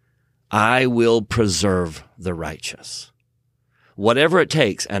 I will preserve the righteous. Whatever it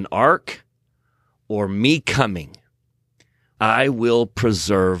takes, an ark or me coming, I will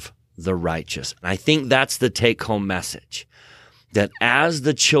preserve the righteous. And I think that's the take-home message. That as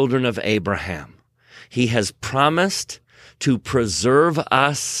the children of Abraham, he has promised to preserve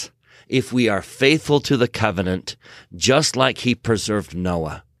us if we are faithful to the covenant, just like he preserved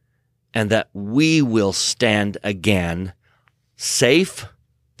Noah, and that we will stand again safe,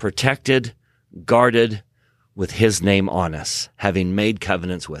 protected, guarded, with his name on us, having made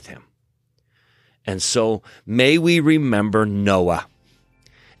covenants with him. And so may we remember Noah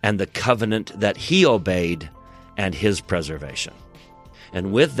and the covenant that he obeyed and his preservation.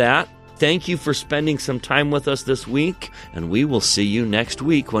 And with that, thank you for spending some time with us this week, and we will see you next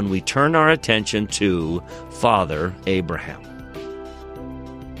week when we turn our attention to Father Abraham.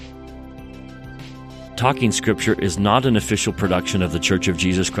 Talking Scripture is not an official production of The Church of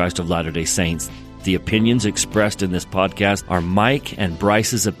Jesus Christ of Latter-day Saints. The opinions expressed in this podcast are Mike and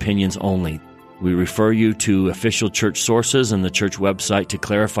Bryce's opinions only. We refer you to official church sources and the church website to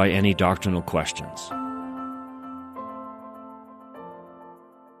clarify any doctrinal questions.